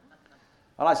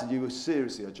 And I said, you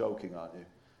seriously are joking, aren't you?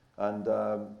 And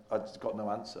I just got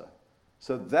no answer.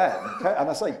 So then, and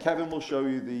I say, Kevin will show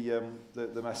you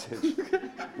the message.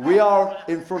 We are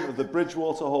in front of the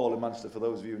Bridgewater Hall in Manchester, for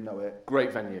those of you who know it.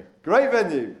 Great venue. Great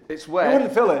venue. It's where... You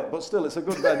wouldn't fill it, but still, it's a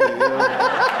good venue.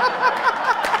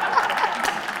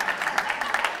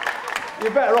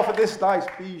 You're better off at this nice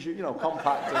Bijou,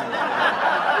 compact.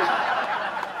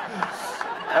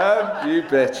 You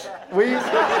bitch.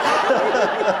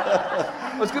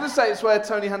 I was going to say it's where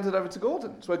Tony handed over to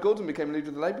Gordon. It's where Gordon became leader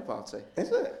of the Labour Party.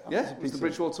 Is it? Yeah, it was the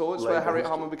Bridgewater Hall. It's where Harriet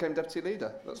Harman became deputy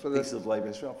leader. That's where piece of Labour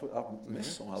history. I've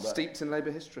missed somehow that. Steeped in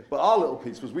Labour history. But our little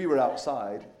piece was we were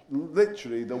outside.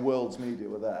 Literally, the world's media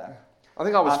were there. I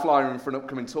think I was flying for an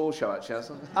upcoming tour show, actually.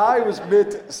 I was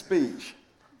mid-speech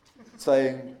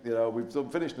saying, we've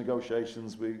finished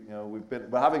negotiations. We're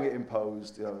having it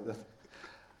imposed.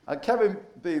 And Kevin,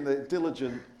 being the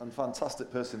diligent and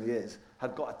fantastic person he is,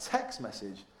 had got a text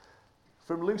message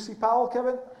from Lucy Powell,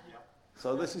 Kevin. Yeah.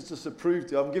 So this is just a proof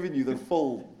to you. I'm giving you the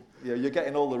full. You're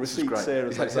getting all the receipts here,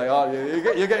 as they say, aren't you?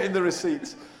 You're getting the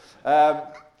receipts.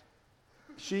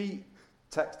 She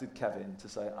texted Kevin to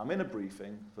say, I'm in a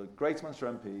briefing for Greater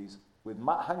Manchester MPs with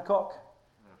Matt Hancock.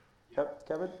 Yeah.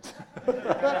 Kevin? I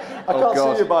can't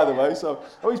see you, by the way. So,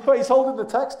 he's holding the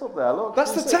text up there. Look,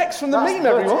 that's the text from the meme,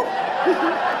 everyone.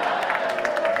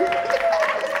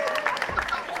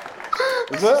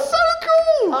 Is it? So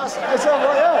cool. It's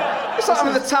like I'm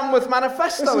in the Tamworth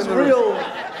Manifesto. This is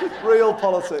real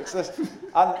politics.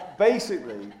 And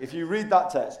basically, if you read that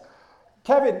text,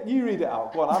 Kevin, you read it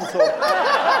out. Go on,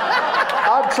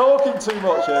 I'm talking too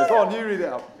much here. Go on, you read it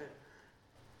out.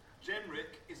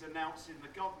 Jenrick is announcing the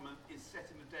government is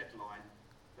setting a deadline.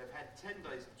 They've had 10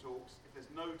 days of talks. If there's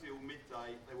no deal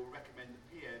midday, they will recommend the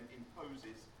PM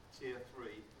imposes Tier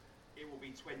 3. It will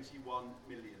be 21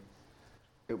 million.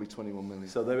 It'll be 21 million.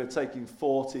 So they were taking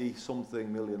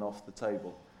 40-something million off the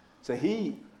table. So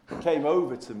he came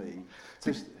over to me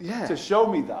to show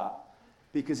me that,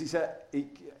 because he said,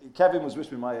 Kevin was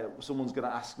whispering in my ear, someone's going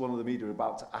to ask, one of the media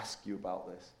about to ask you about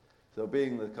this. So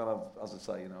being the kind of, as I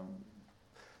say,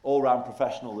 all-round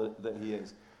professional that he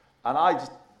is. And I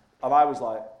was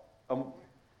like,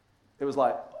 it was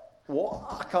like,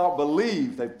 what? I can't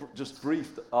believe they've just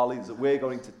briefed our leaders that we're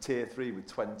going to Tier 3 with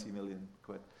 20 million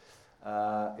quid.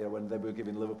 When they were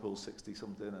giving Liverpool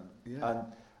 60-something.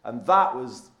 And that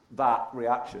was that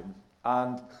reaction.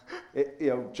 And,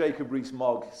 Jacob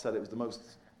Rees-Mogg said it was the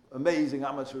most amazing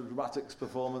amateur dramatics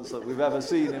performance that we've ever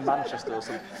seen in Manchester or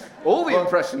something. All the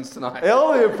impressions tonight.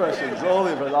 All the impressions.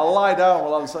 I'll lie down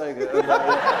while I'm saying it.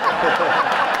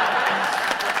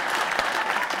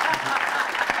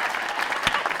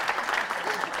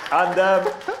 And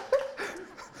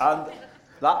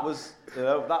that was,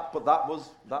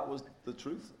 that was the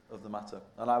truth of the matter.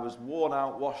 And I was worn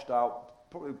out, washed out,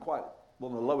 probably quite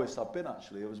one of the lowest I've been,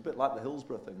 actually. It was a bit like the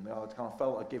Hillsborough thing. I kind of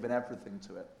felt I'd given everything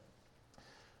to it.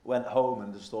 Went home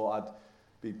and just thought I'd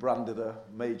be branded a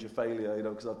major failure,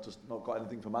 because I'd just not got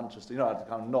anything for Manchester. I'd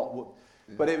kind of not.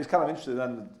 But it was kind of interesting.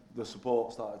 Then the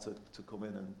support started to come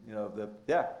in, and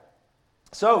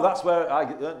So that's where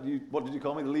what did you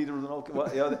call me? The leader of the North.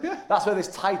 That's where this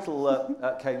title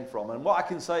came from. And what I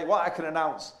can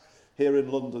announce here in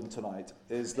London tonight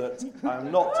is that I'm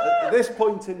not at this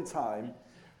point in time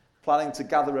planning to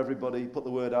gather everybody, put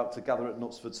the word out to gather at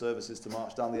Knutsford services to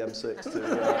march down the M6 to...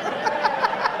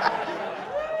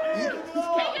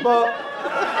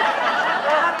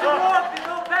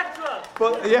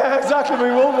 But yeah, exactly, we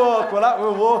will walk.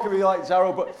 We'll walk and be like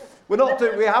Jarrow, but we're not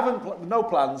doing... We haven't... No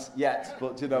plans yet,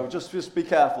 but, just be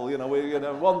careful,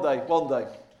 one day. I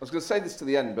was going to say this to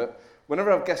the end, but whenever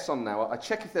I have guests on now, I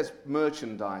check if there's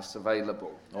merchandise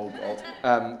available. Oh, God.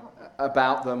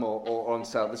 About them or on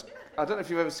sale. I don't know if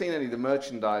you've ever seen any of the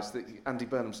merchandise, that Andy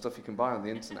Burnham stuff you can buy on the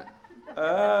internet.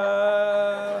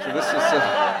 So this is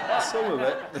some of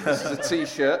it. This is a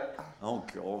T-shirt. Oh,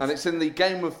 God. And it's in the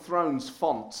Game of Thrones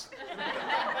font.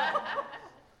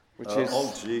 Which is...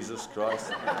 Oh, Jesus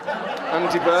Christ.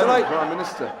 Andy Burnham, Prime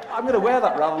Minister. I'm going to wear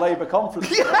that around Labour conference.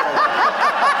 Please!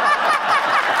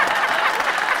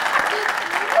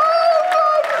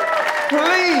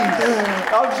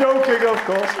 I'm joking, of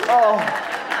course. Oh.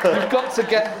 You've got to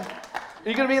get... Are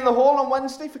you going to be in the hall on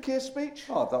Wednesday for Keir's speech?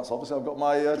 Oh, that's obviously I've got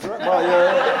my...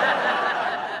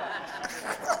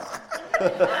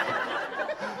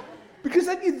 Because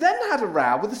then you had a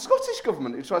row with the Scottish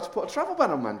government who tried to put a travel ban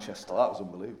on Manchester. Oh, that was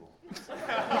unbelievable.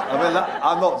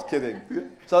 I'm not kidding.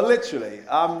 So literally,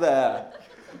 I'm there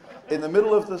in the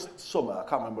middle of the summer. I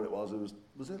can't remember what it was.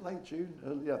 Was it late June?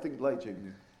 I think late June.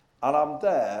 Yeah. And I'm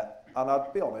there, and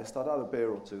I'd be honest, I'd had a beer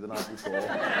or two the night before.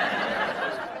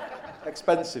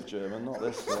 expensive German, not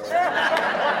this.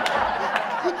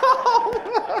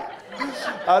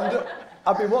 And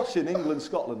I've been watching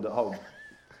England-Scotland at home.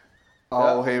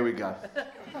 Oh, here we go.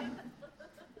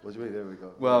 What do you mean, here we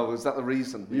go? Well, was that the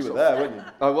reason? You were there, weren't you?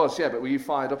 I was, yeah, but were you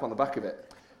fired up on the back of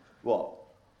it? What?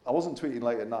 I wasn't tweeting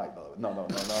late at night, by the way. No. No.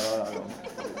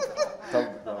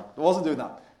 I wasn't doing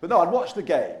that. But no, I'd watched the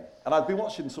game, and I'd been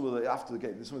watching after the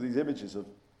game, some of these images of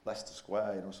Leicester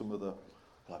Square, some of the,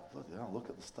 like, bloody hell, look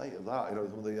at the state of that, some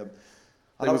of the...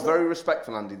 They were very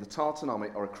respectful, Andy. The Tartan Army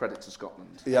are a credit to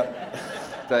Scotland. Yeah.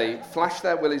 They flash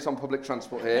their willies on public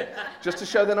transport here just to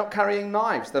show they're not carrying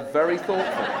knives. They're very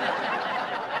thoughtful.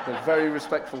 They're very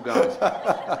respectful guys.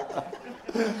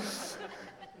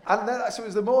 And then, so it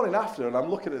was the morning after, and I'm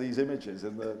looking at these images,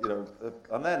 and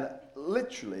and then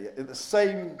literally in the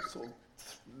same sort of,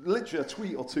 literally a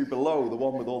tweet or two below the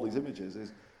one with all these images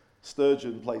is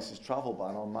Sturgeon places travel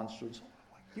ban on Manchester. And so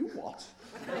I'm like, you what?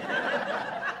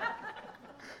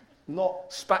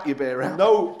 Not spat your beer out.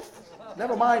 No,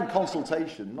 never mind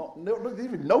consultation. They didn't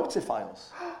even notify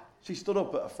us. She stood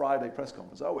up at a Friday press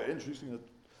conference. Oh, we're introducing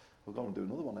we'll go and do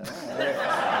another one here.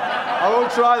 I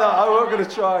won't try that. I won't going to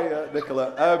try,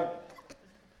 Nicola.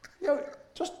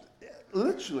 Just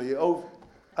literally over.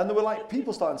 And there were like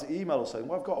people starting to email us saying,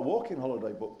 well, I've got a walking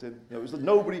holiday booked in. It was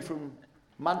nobody from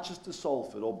Manchester,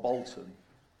 Salford or Bolton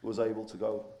was able to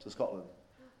go to Scotland.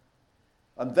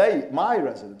 And my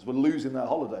residents were losing their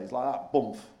holidays like that,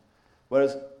 bump.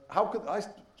 Whereas,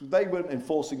 they weren't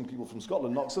enforcing people from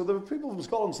Scotland, so there were people from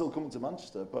Scotland still coming to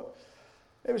Manchester, but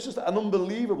it was just an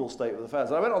unbelievable state of affairs.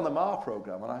 And I went on the MAR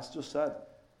programme and I just said,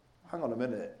 hang on a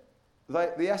minute,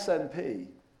 the SNP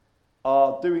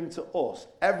are doing to us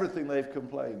everything they've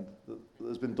complained that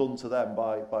has been done to them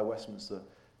by Westminster.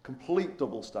 Complete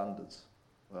double standards.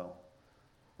 Well,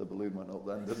 the balloon went up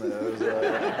then, didn't it? It was,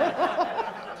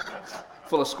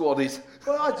 full of squaddies.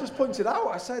 Well, I just pointed out,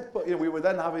 I said, but we were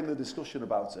then having the discussion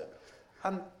about it.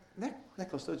 And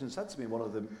Nicola Sturgeon said to me in one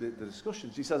of the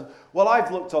discussions, he says, well, I've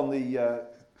looked on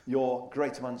your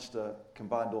Greater Manchester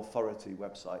Combined Authority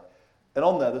website, and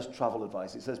on there there's travel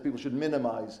advice. It says people should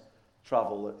minimise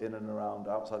travel in and around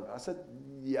outside. I said,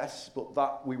 yes, but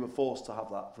that we were forced to have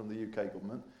that from the UK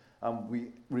government, and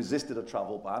we resisted a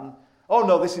travel ban. Oh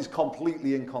no, this is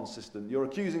completely inconsistent. You're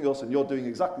accusing us and you're doing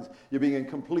exactly this. You're being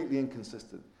completely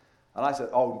inconsistent. And I said,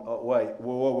 wait,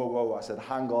 whoa. I said,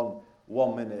 hang on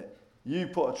 1 minute. You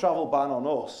put a travel ban on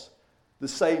us the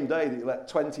same day that you let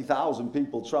 20,000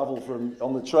 people travel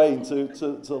on the train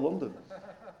to London.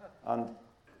 And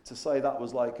to say that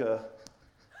was like a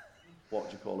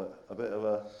bit of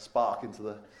a spark into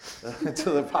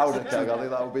the powder keg, I think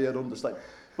that would be an understatement.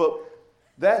 But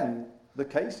then the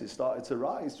cases started to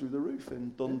rise through the roof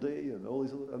in Dundee and all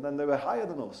these other, and then they were higher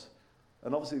than us.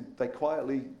 And obviously they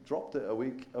quietly dropped it a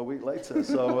week later.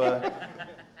 So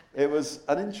it was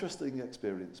an interesting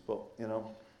experience, but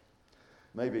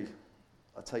maybe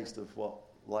a taste of what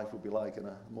life would be like in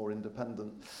a more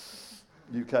independent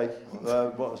UK,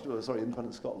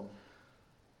 independent Scotland.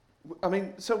 I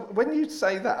mean, so when you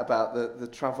say that about the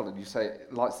travel and you say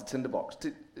it lights the tinderbox,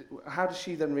 how does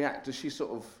she then react? Does she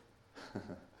sort of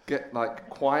get like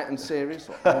quiet and serious?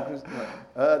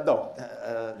 No.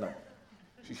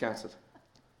 She shouted.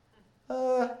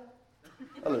 A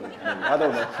little bit, maybe. I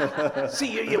don't know.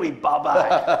 See you wee baba.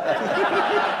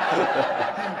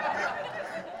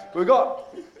 We've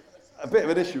got a bit of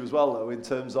an issue as well, though, in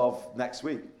terms of next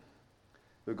week.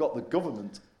 We've got the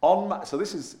government so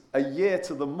this is a year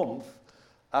to the month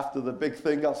after the big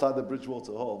thing outside the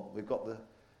Bridgewater Hall. We've got the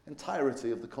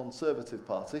entirety of the Conservative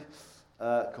Party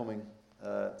coming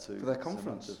to their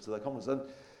conference. To their conference. And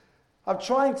I've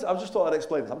just thought I'd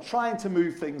explain this. I'm trying to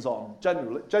move things on.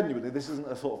 Genuinely, this isn't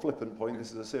a sort of flippant point,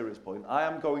 this is a serious point. I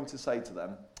am going to say to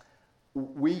them,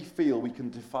 we feel we can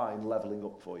define levelling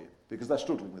up for you. Because they're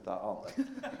struggling with that, aren't they?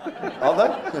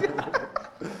 Aren't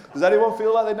they? Does anyone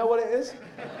feel like they know what it is?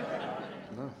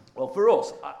 No. Well, for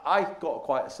us, I got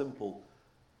quite a simple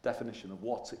definition of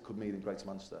what it could mean in Greater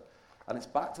Manchester. And it's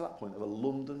back to that point of a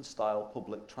London-style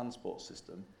public transport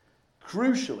system,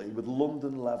 crucially with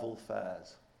London-level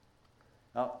fares.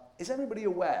 Now, is everybody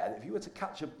aware that if you were to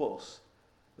catch a bus,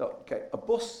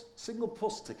 single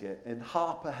bus ticket in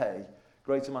Harper Hay,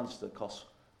 Greater Manchester, costs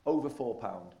over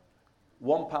 £4.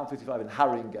 £1.55 in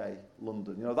Haringey,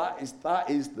 London. That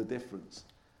is the difference.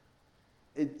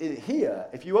 Here,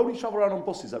 if you only travel around on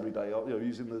buses every day,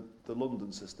 using the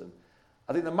London system,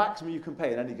 I think the maximum you can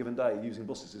pay in any given day using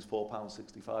buses is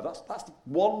 £4.65. That's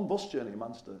one bus journey in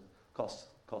Manchester costs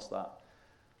that.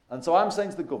 And so I'm saying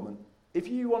to the government, if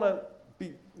you want to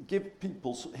give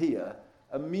people here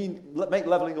and make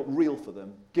levelling up real for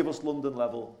them. Give us London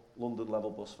level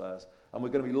bus fares, and we're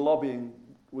going to be lobbying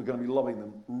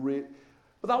them.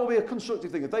 But that will be a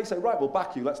constructive thing. If they say, right, we'll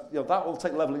back you, that will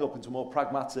take levelling up into a more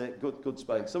pragmatic, good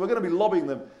space. So we're going to be lobbying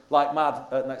them like mad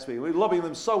next week. We're lobbying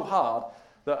them so hard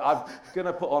that I'm going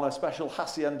to put on a special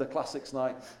Hacienda Classics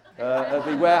night at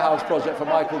the warehouse project for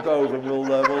Michael Gove, and we'll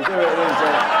do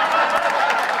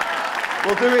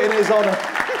it in his honour.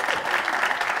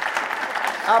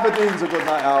 Aberdeen's a good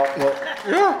night out, but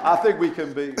I think we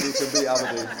can beat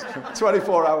Aberdeen.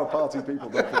 24-hour party, people,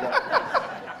 don't forget.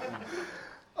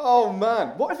 Oh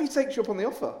man, what if he takes you up on the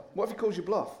offer? What if he calls you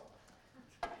bluff?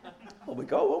 Well, we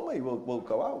go, won't we? We'll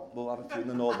go out. We'll have a few in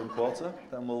the northern quarter,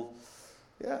 then we'll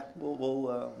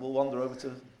wander over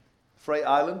to Freight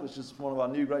Island, which is one of our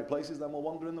new great places. Then we'll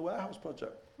wander in the warehouse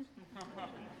project.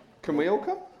 Can we all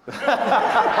come?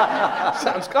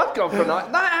 Sounds good. Go for a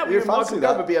night out with Michael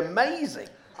Gove would be amazing.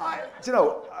 Do you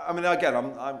know? I mean, again,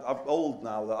 I'm old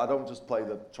now that I don't just play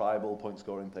the tribal point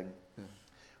scoring thing. Yeah.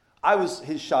 I was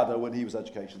his shadow when he was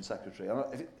Education Secretary.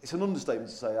 And it's an understatement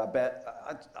to say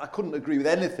I couldn't agree with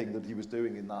anything that he was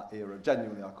doing in that era.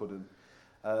 Genuinely, I couldn't.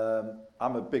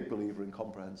 I'm a big believer in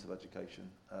comprehensive education.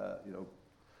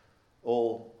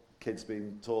 All kids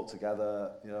being taught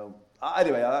together.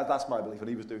 Anyway, that's my belief, and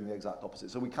he was doing the exact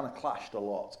opposite. So we kind of clashed a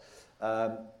lot.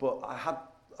 But I had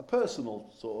a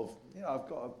personal sort of, I've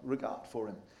got a regard for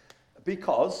him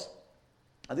because,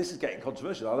 and this is getting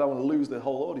controversial. I don't want to lose the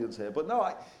whole audience here, but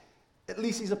no, at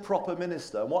least he's a proper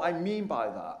minister. And what I mean by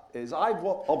that is I've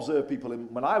observed people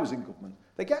when I was in government,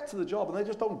 they get to the job and they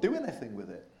just don't do anything with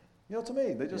it. You know what I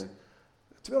mean? They just,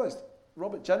 to be honest,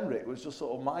 Robert Jenrick was just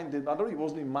sort of minded. I don't know if he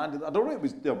wasn't even minded. I don't know if it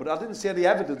was, but I didn't see any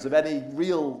evidence of any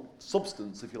real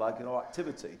substance, if you like,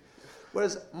 activity.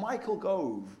 Whereas Michael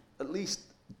Gove at least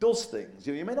does things.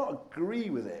 You may not agree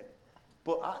with it,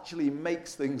 but actually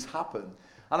makes things happen.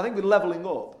 And I think with levelling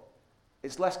up,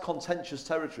 it's less contentious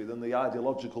territory than the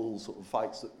ideological sort of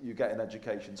fights that you get in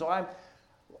education. So I'm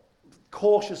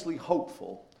cautiously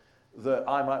hopeful that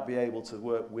I might be able to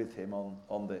work with him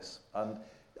on this. And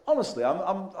honestly,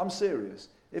 I'm serious.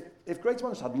 If Greater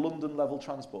Manchester had London level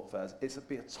transport fares, it'd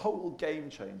be a total game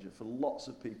changer for lots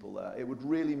of people there. It would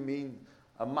really mean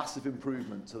a massive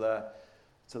improvement to their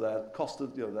cost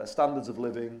of, their standards of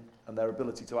living and their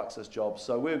ability to access jobs.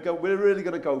 So we're really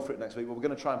going to go for it next week, but we're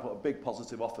going to try and put a big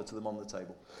positive offer to them on the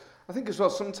table. I think as well,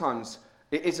 sometimes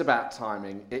it is about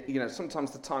timing.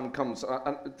 Sometimes the time comes,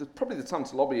 and probably the time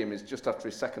to lobby him is just after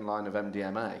his second line of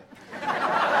MDMA.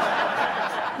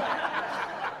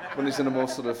 When he's in a more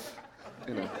sort of,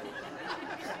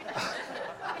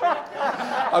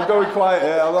 I'm going quiet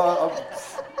here.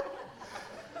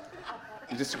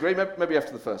 You disagree? Maybe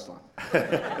after the first line.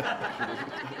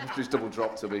 After he's double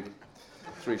dropped to be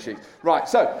 3 sheets. Right,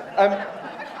 so,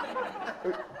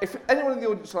 if anyone in the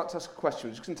audience would like to ask a question,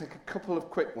 we're just going to take a couple of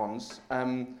quick ones.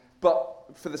 But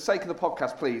for the sake of the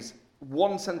podcast, please,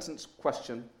 1 sentence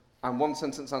question and 1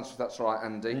 sentence answer, if that's all right,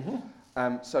 Andy.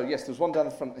 Mm-hmm. So, yes, there's one down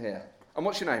the front here. And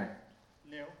what's your name?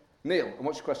 Neil. Neil. And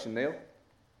what's your question, Neil?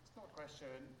 It's not a question.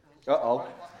 Uh-oh.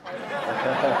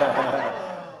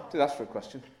 Did ask for a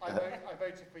question. I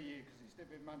voted for you because you live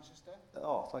in Manchester.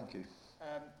 Oh, thank you.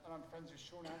 And I'm friends with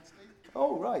Sean Anstey.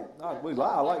 Oh, right. I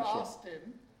like Sean. I asked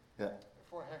him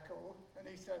for a heckle, and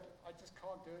he said, I just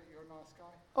can't do it, you're a nice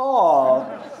guy. Oh,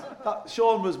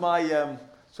 Sean was my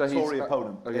Tory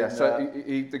opponent.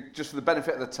 He just for the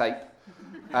benefit of the tape,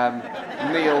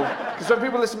 Neil, because when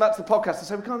people listen back to the podcast, they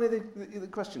say, we can't hear the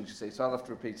questions, you see, so I'll have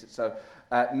to repeat it. So,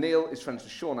 Neil is friends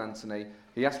with Sean Anthony.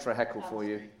 He asked for a heckle for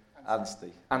you.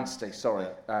 Anstey, sorry.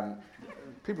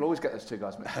 People always get those two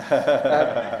guys mixed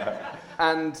up.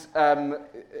 And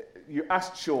you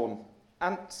asked Sean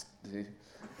Anstey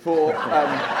for a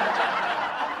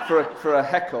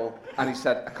heckle, and he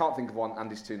said, I can't think of one,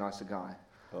 Andy's too nice a guy.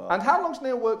 Wow. And how long's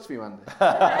Neil worked for you, Andy?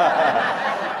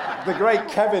 The great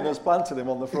Kevin has planted him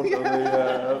on the front of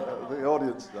the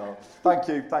audience. No. Thank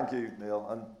you, Neil,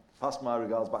 and pass my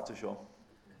regards back to Sean.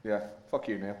 Yeah, fuck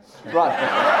you, Neil. Right.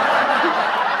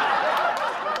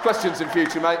 Questions in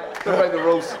future, mate. Don't break the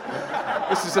rules.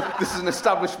 This is an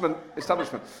establishment.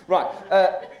 Right.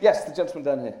 Yes, the gentleman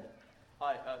down here.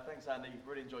 Hi, thanks, Andy.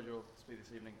 Really enjoyed your speech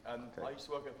this evening. I used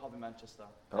to work at a pub in Manchester,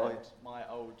 and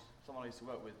someone I used to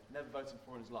work with, never voted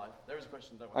for in his life. There is a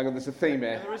question, don't worry. Hang on, there's a theme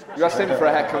here. You asked him for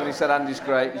a heckle and he said Andy's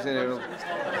great. He's in here. He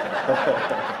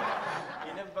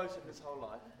never voted in his whole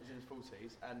life. He was in his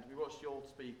 40s, and we watched your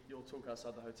talk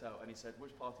outside the hotel, and he said,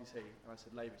 which party's he? And I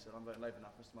said, Labour. He said, I'm voting Labour now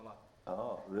for the rest of my life.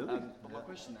 Oh, really? But my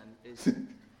question then is,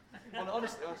 well,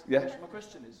 honestly, yeah. My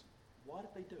question is, why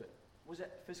did they do it? Was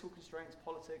it fiscal constraints,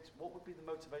 politics? What would be the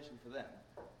motivation for them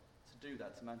to do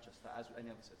that to Manchester as any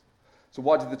other city? So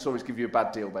why did the Tories give you a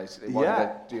bad deal, basically? Why did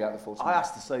they do out the 40 I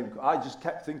asked the same. I just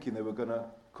kept thinking they were going to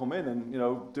come in and,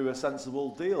 do a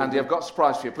sensible deal. Andy, I've got a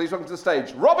surprise for you. Please welcome to the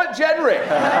stage, Robert Jenrick.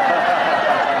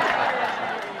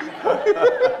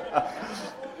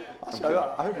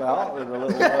 I hope my heart went a little...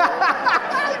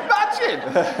 Imagine!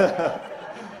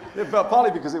 Yeah, but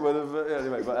partly because it would have...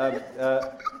 anyway, but...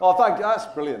 thank you. That's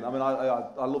brilliant. I mean,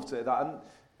 I love to hear that. And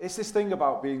it's this thing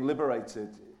about being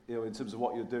liberated, in terms of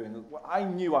what you're doing. I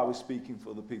knew I was speaking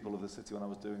for the people of the city when I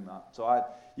was doing that. So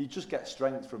you just get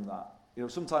strength from that.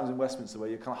 Sometimes in Westminster where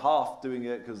you're kind of half doing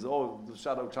it because, the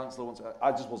Shadow Chancellor wants to...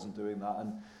 I just wasn't doing that.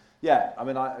 And yeah, I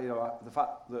mean, the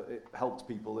fact that it helped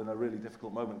people in a really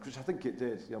difficult moment, which I think it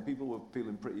did. People were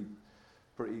feeling pretty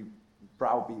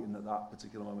browbeaten at that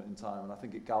particular moment in time, and I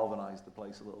think it galvanised the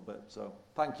place a little bit. So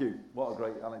thank you. What a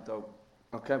great anecdote.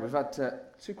 Okay, we've had 2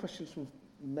 questions from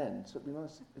men, so it'd be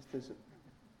nice if there's a...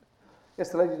 Yes,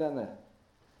 the lady down there.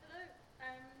 Hello.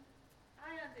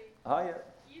 Hi, Andy. Hi.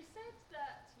 You said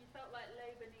that you felt like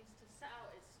Labour needs to set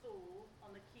out its stall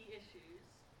on the key issues.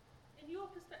 In your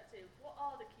perspective, what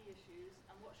are the key issues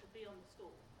and what should be on the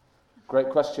stall? Great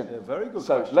question. Yeah, very good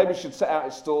So, question. Labour should set out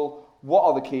its stall. What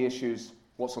are the key issues?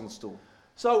 What's on the stall?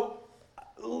 So,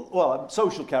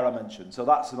 social care I mentioned, so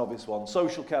that's an obvious one.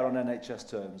 Social care on NHS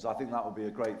terms, I think that would be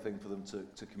a great thing for them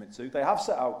to commit to. They have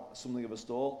set out something of a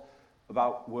stall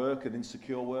about work and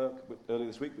insecure work earlier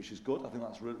this week, which is good. I think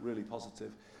that's really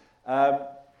positive.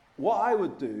 What I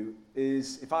would do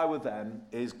is, if I were them,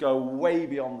 is go way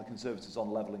beyond the Conservatives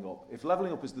on levelling up. If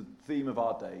levelling up is the theme of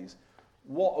our days,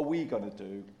 what are we going to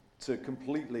do to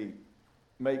completely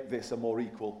make this a more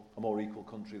equal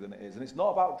country than it is? And it's not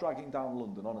about dragging down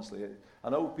London, honestly. I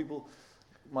know people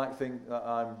might think that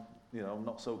I'm,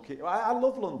 not so keen. I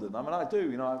love London. I mean, I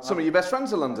do. Some of your best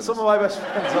friends are Londoners. Some of my best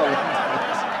friends are Londoners.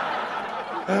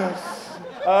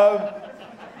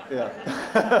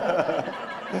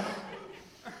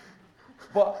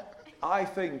 But I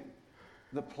think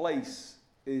the place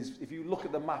is, if you look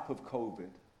at the map of COVID,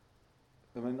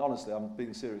 I mean, honestly, I'm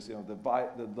being serious,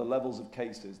 the levels of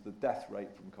cases, the death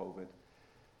rate from COVID,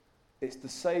 it's the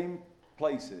same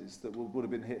places that would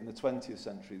have been hit in the 20th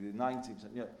century, the 19th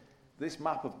century. This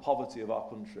map of poverty of our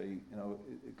country,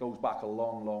 it goes back a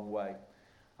long, long way.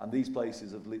 And these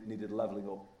places have needed levelling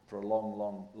up for a long,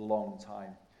 long, long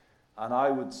time. And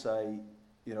I would say,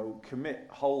 commit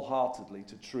wholeheartedly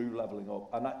to true levelling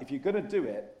up. And if you're going to do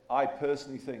it, I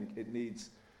personally think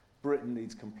Britain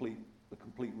needs the complete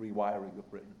rewiring of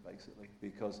Britain, basically,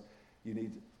 because you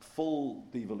need full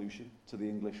devolution to the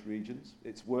English regions.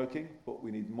 It's working, but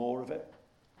we need more of it.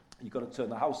 You've got to turn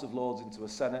the House of Lords into a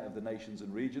Senate of the nations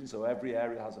and regions, so every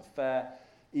area has a fair,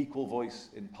 equal voice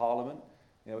in Parliament.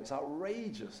 It's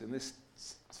outrageous in this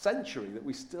century that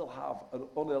we still have an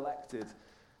unelected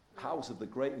House of the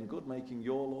great and good making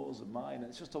your laws and mine.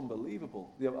 It's just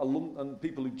unbelievable. And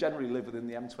people who generally live within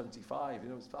the M25,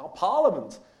 our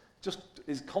Parliament just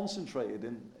is concentrated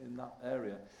in that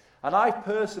area. And I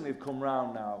personally have come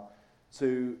round now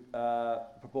to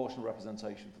proportional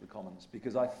representation for the Commons,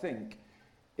 because I think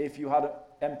if you had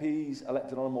MPs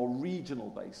elected on a more regional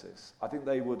basis, I think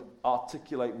they would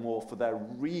articulate more for their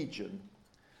region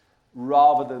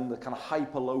rather than the kind of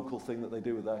hyper-local thing that they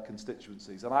do with their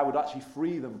constituencies. And I would actually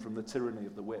free them from the tyranny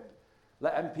of the whip.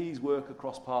 Let MPs work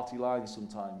across party lines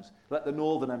sometimes. Let the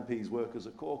northern MPs work as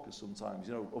a caucus sometimes,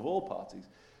 of all parties.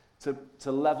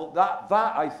 To level... That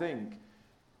I think,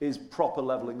 is proper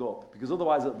levelling up. Because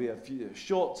otherwise it'll be a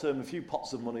few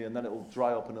pots of money, and then it'll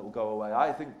dry up and it'll go away.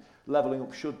 I think levelling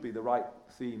up should be the right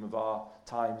theme of our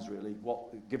times, really,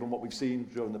 given what we've seen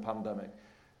during the pandemic.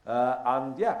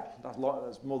 And yeah, that's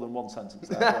more than one sentence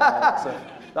there. So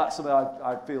that's something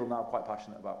I feel now quite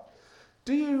passionate about.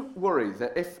 Do you worry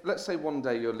that if, let's say one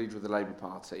day you're leader of the Labour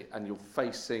Party and you're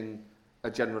facing a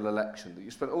general election, that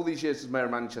you spent all these years as Mayor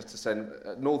of Manchester saying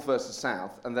North versus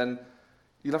South, and then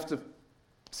you'll have to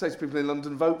say to people in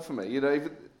London, vote for me,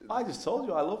 I just told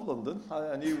you I love London,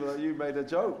 and you made a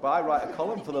joke, but I write a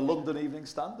column for the London Evening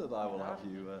Standard. I will have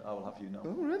you know.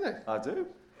 Oh, really? I do.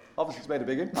 Obviously, it's made a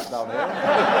big impact down here.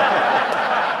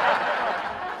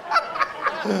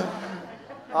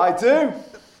 I do.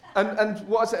 And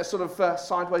what is it, a sort of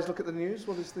sideways look at the news?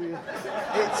 What is the...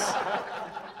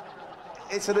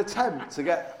 It's an attempt to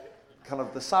get kind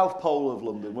of the South Pole of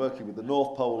London working with the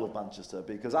North Pole of Manchester,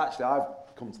 because actually I've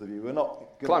come to the view we're not...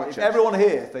 If everyone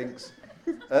here thinks...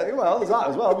 well, there's that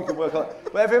as well, we can work on it.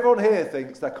 But if everyone here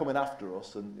thinks they're coming after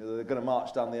us and they're going to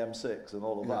march down the M6 and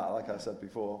all of that, like I said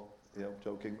before,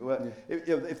 joking.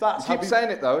 If that's keep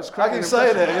saying it though. It's I cracking. keep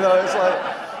saying it. It's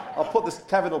like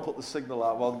Kevin will put the signal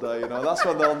out one day. That's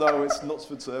when they'll know it's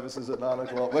Knutsford services at 9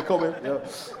 o'clock. We're coming.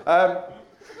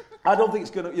 I don't think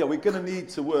it's going to. We're going to need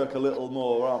to work a little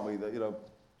more, aren't we? That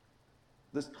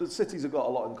the cities have got a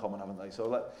lot in common, haven't they?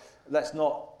 So let's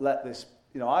not let this.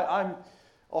 I'm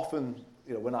often.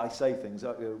 When I say things,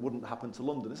 it wouldn't happen to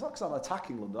London. It's not because I'm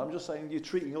attacking London. I'm just saying you're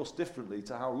treating us differently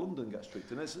to how London gets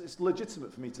treated. And it's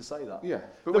legitimate for me to say that. Yeah.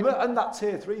 And that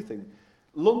tier 3 thing.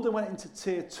 London went into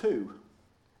tier 2,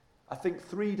 I think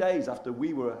 3 days after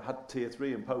we had tier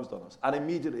 3 imposed on us. And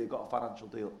immediately it got a financial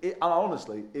deal. And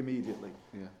honestly, immediately.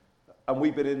 Yeah. And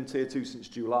we've been in tier 2 since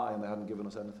July and they hadn't given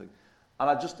us anything.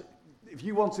 And if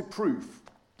you wanted proof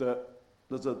that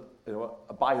there's a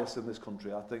bias in this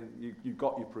country, I think you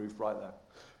got your proof right there.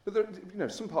 But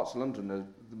some parts of London are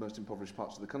the most impoverished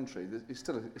parts of the country. It's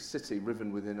still a city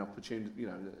riven within opportunity,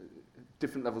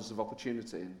 different levels of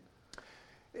opportunity.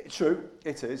 It's true,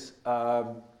 it is.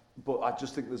 But I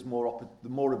just think there's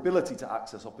more ability to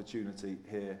access opportunity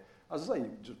here. As I say,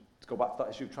 just to go back to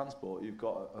that issue of transport, you've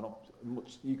got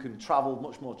you can travel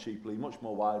much more cheaply, much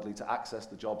more widely to access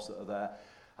the jobs that are there.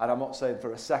 And I'm not saying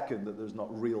for a second that there's not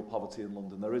real poverty in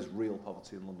London. There is real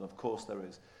poverty in London, of course there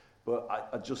is. But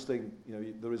I just think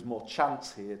there is more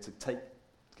chance here to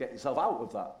get yourself out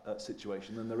of that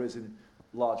situation than there is in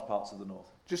large parts of the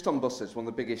north. Just on buses, one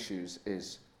of the big issues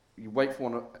is you wait for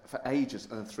one for ages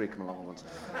and then 3 come along at once. Do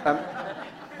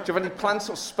you have any plans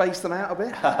to space them out a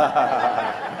bit?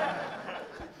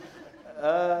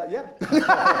 Yeah.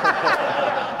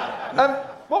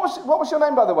 What was your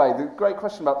name, by the way? The great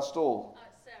question about the stall.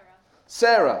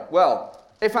 Sarah. Well,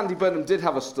 if Andy Burnham did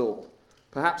have a stall,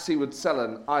 perhaps he would sell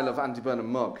an I Love Andy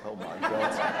Burnham mug. Oh my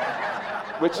God.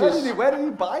 Where did he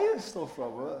buy his stuff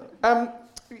from?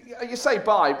 You say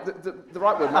buy, the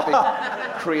right word might be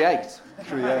create.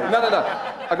 Create. No.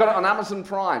 I got it on Amazon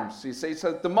Prime, so you see.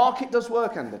 So the market does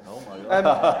work, Andy. Oh my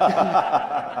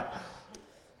God.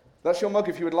 That's your mug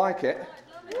if you would like it.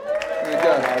 There you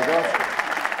go. Oh my God.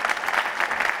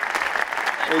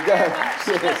 There you go.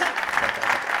 Cheers.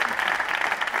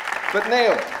 But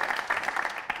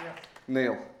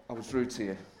Neil, I was rude to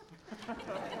you.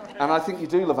 And I think you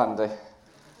do love Andy.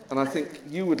 And I think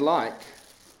you would like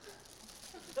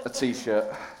a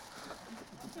T-shirt.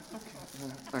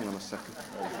 Hang on a second.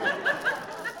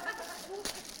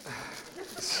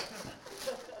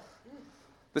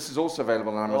 This is also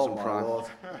available on Amazon Prime. Lord.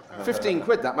 15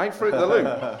 quid that, mate, Fruit of the Loom.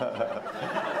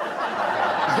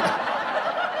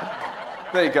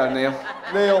 There you go, Neil.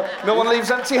 No one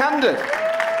leaves empty-handed.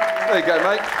 There you go,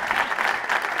 mate.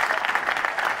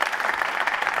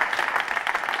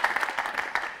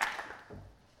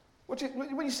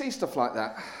 When you see stuff like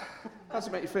that, how does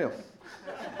it make you feel?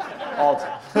 Odd.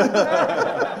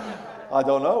 I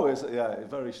don't know. It's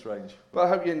very strange. Well, I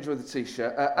hope you enjoy the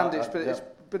T-shirt. Andy, it's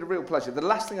been a real pleasure. The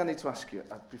last thing I need to ask you,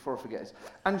 before I forget, is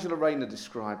Angela Rayner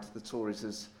described the Tories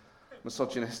as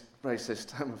misogynist,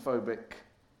 racist, homophobic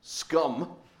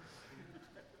scum.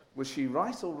 Was she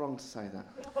right or wrong to say that?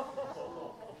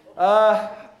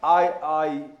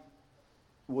 I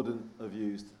wouldn't have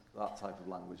used that type of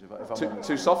language. If I'm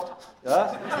too soft?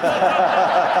 Yeah?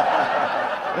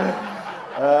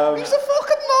 He's a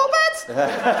fucking knobhead!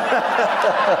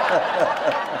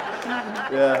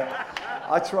 Yeah.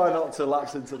 I try not to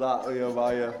lapse into that,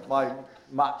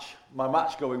 my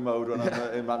match going mode when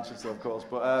I'm in Manchester, of course.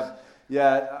 But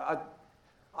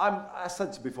I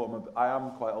said to before, I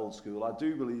am quite old school. I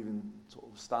do believe in sort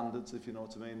of standards, if you know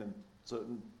what I mean, and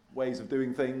certain ways of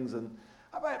doing things. And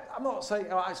I'm not saying,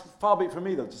 it's far be it from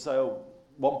me though to say,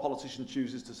 one politician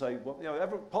chooses to say,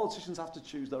 politicians have to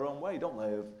choose their own way, don't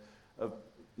they, of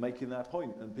making their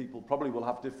point, and people probably will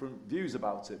have different views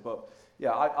about it. But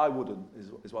yeah, I wouldn't,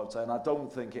 is what I would say, and I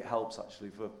don't think it helps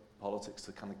actually for politics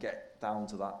to kind of get down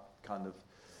to that kind of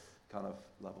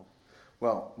level.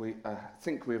 Well, we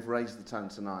think we've raised the tone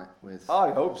tonight with...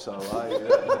 I hope so.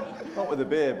 Not with a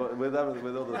beer, but with other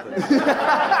things.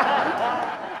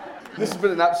 This has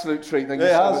been an absolute treat. Thank you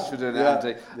so much for doing it,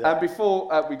 Andy. And before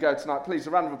we go tonight, please,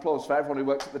 a round of applause for everyone who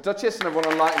works at the Duchess and everyone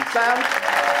on Light and Sound.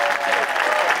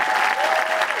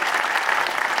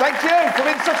 Thank you for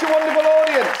being such a wonderful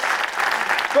audience.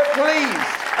 But please,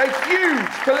 a huge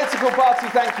political party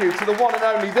thank you to the one and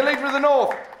only, the leader of the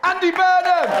North, Andy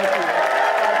Burnham. Thank you.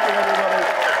 Thank you, everybody.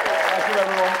 Thank you,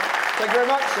 everyone. Thank you very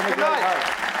much. Good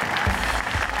night.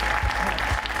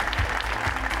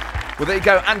 Well, there you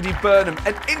go, Andy Burnham,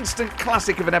 an instant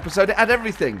classic of an episode. It had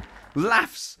everything.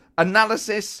 Laughs,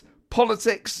 analysis,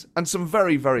 politics, and some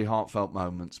very, very heartfelt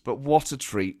moments. But what a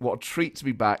treat to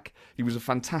be back. He was a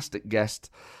fantastic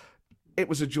guest. It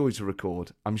was a joy to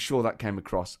record. I'm sure that came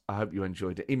across. I hope you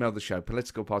enjoyed it. Email the show,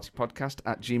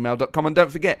 politicalpartypodcast@gmail.com. And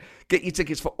don't forget, get your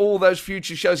tickets for all those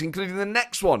future shows, including the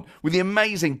next one with the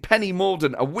amazing Penny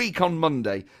Morden, a week on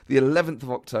Monday, the 11th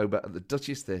of October at the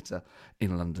Duchess Theatre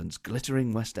in London's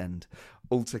glittering West End.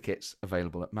 All tickets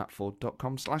available at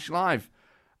mattford.com/live.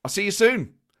 I'll see you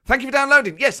soon. Thank you for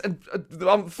downloading. Yes, and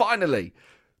finally...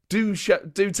 Do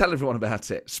tell everyone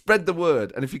about it. Spread the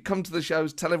word. And if you come to the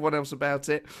shows, tell everyone else about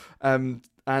it. And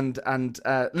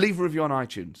leave a review on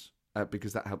iTunes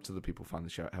because that helps other people find the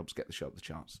show. It helps get the show up the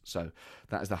charts. So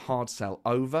that is the hard sell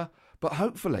over. But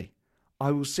hopefully,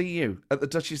 I will see you at the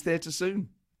Duchess Theatre soon.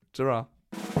 Ta-ra.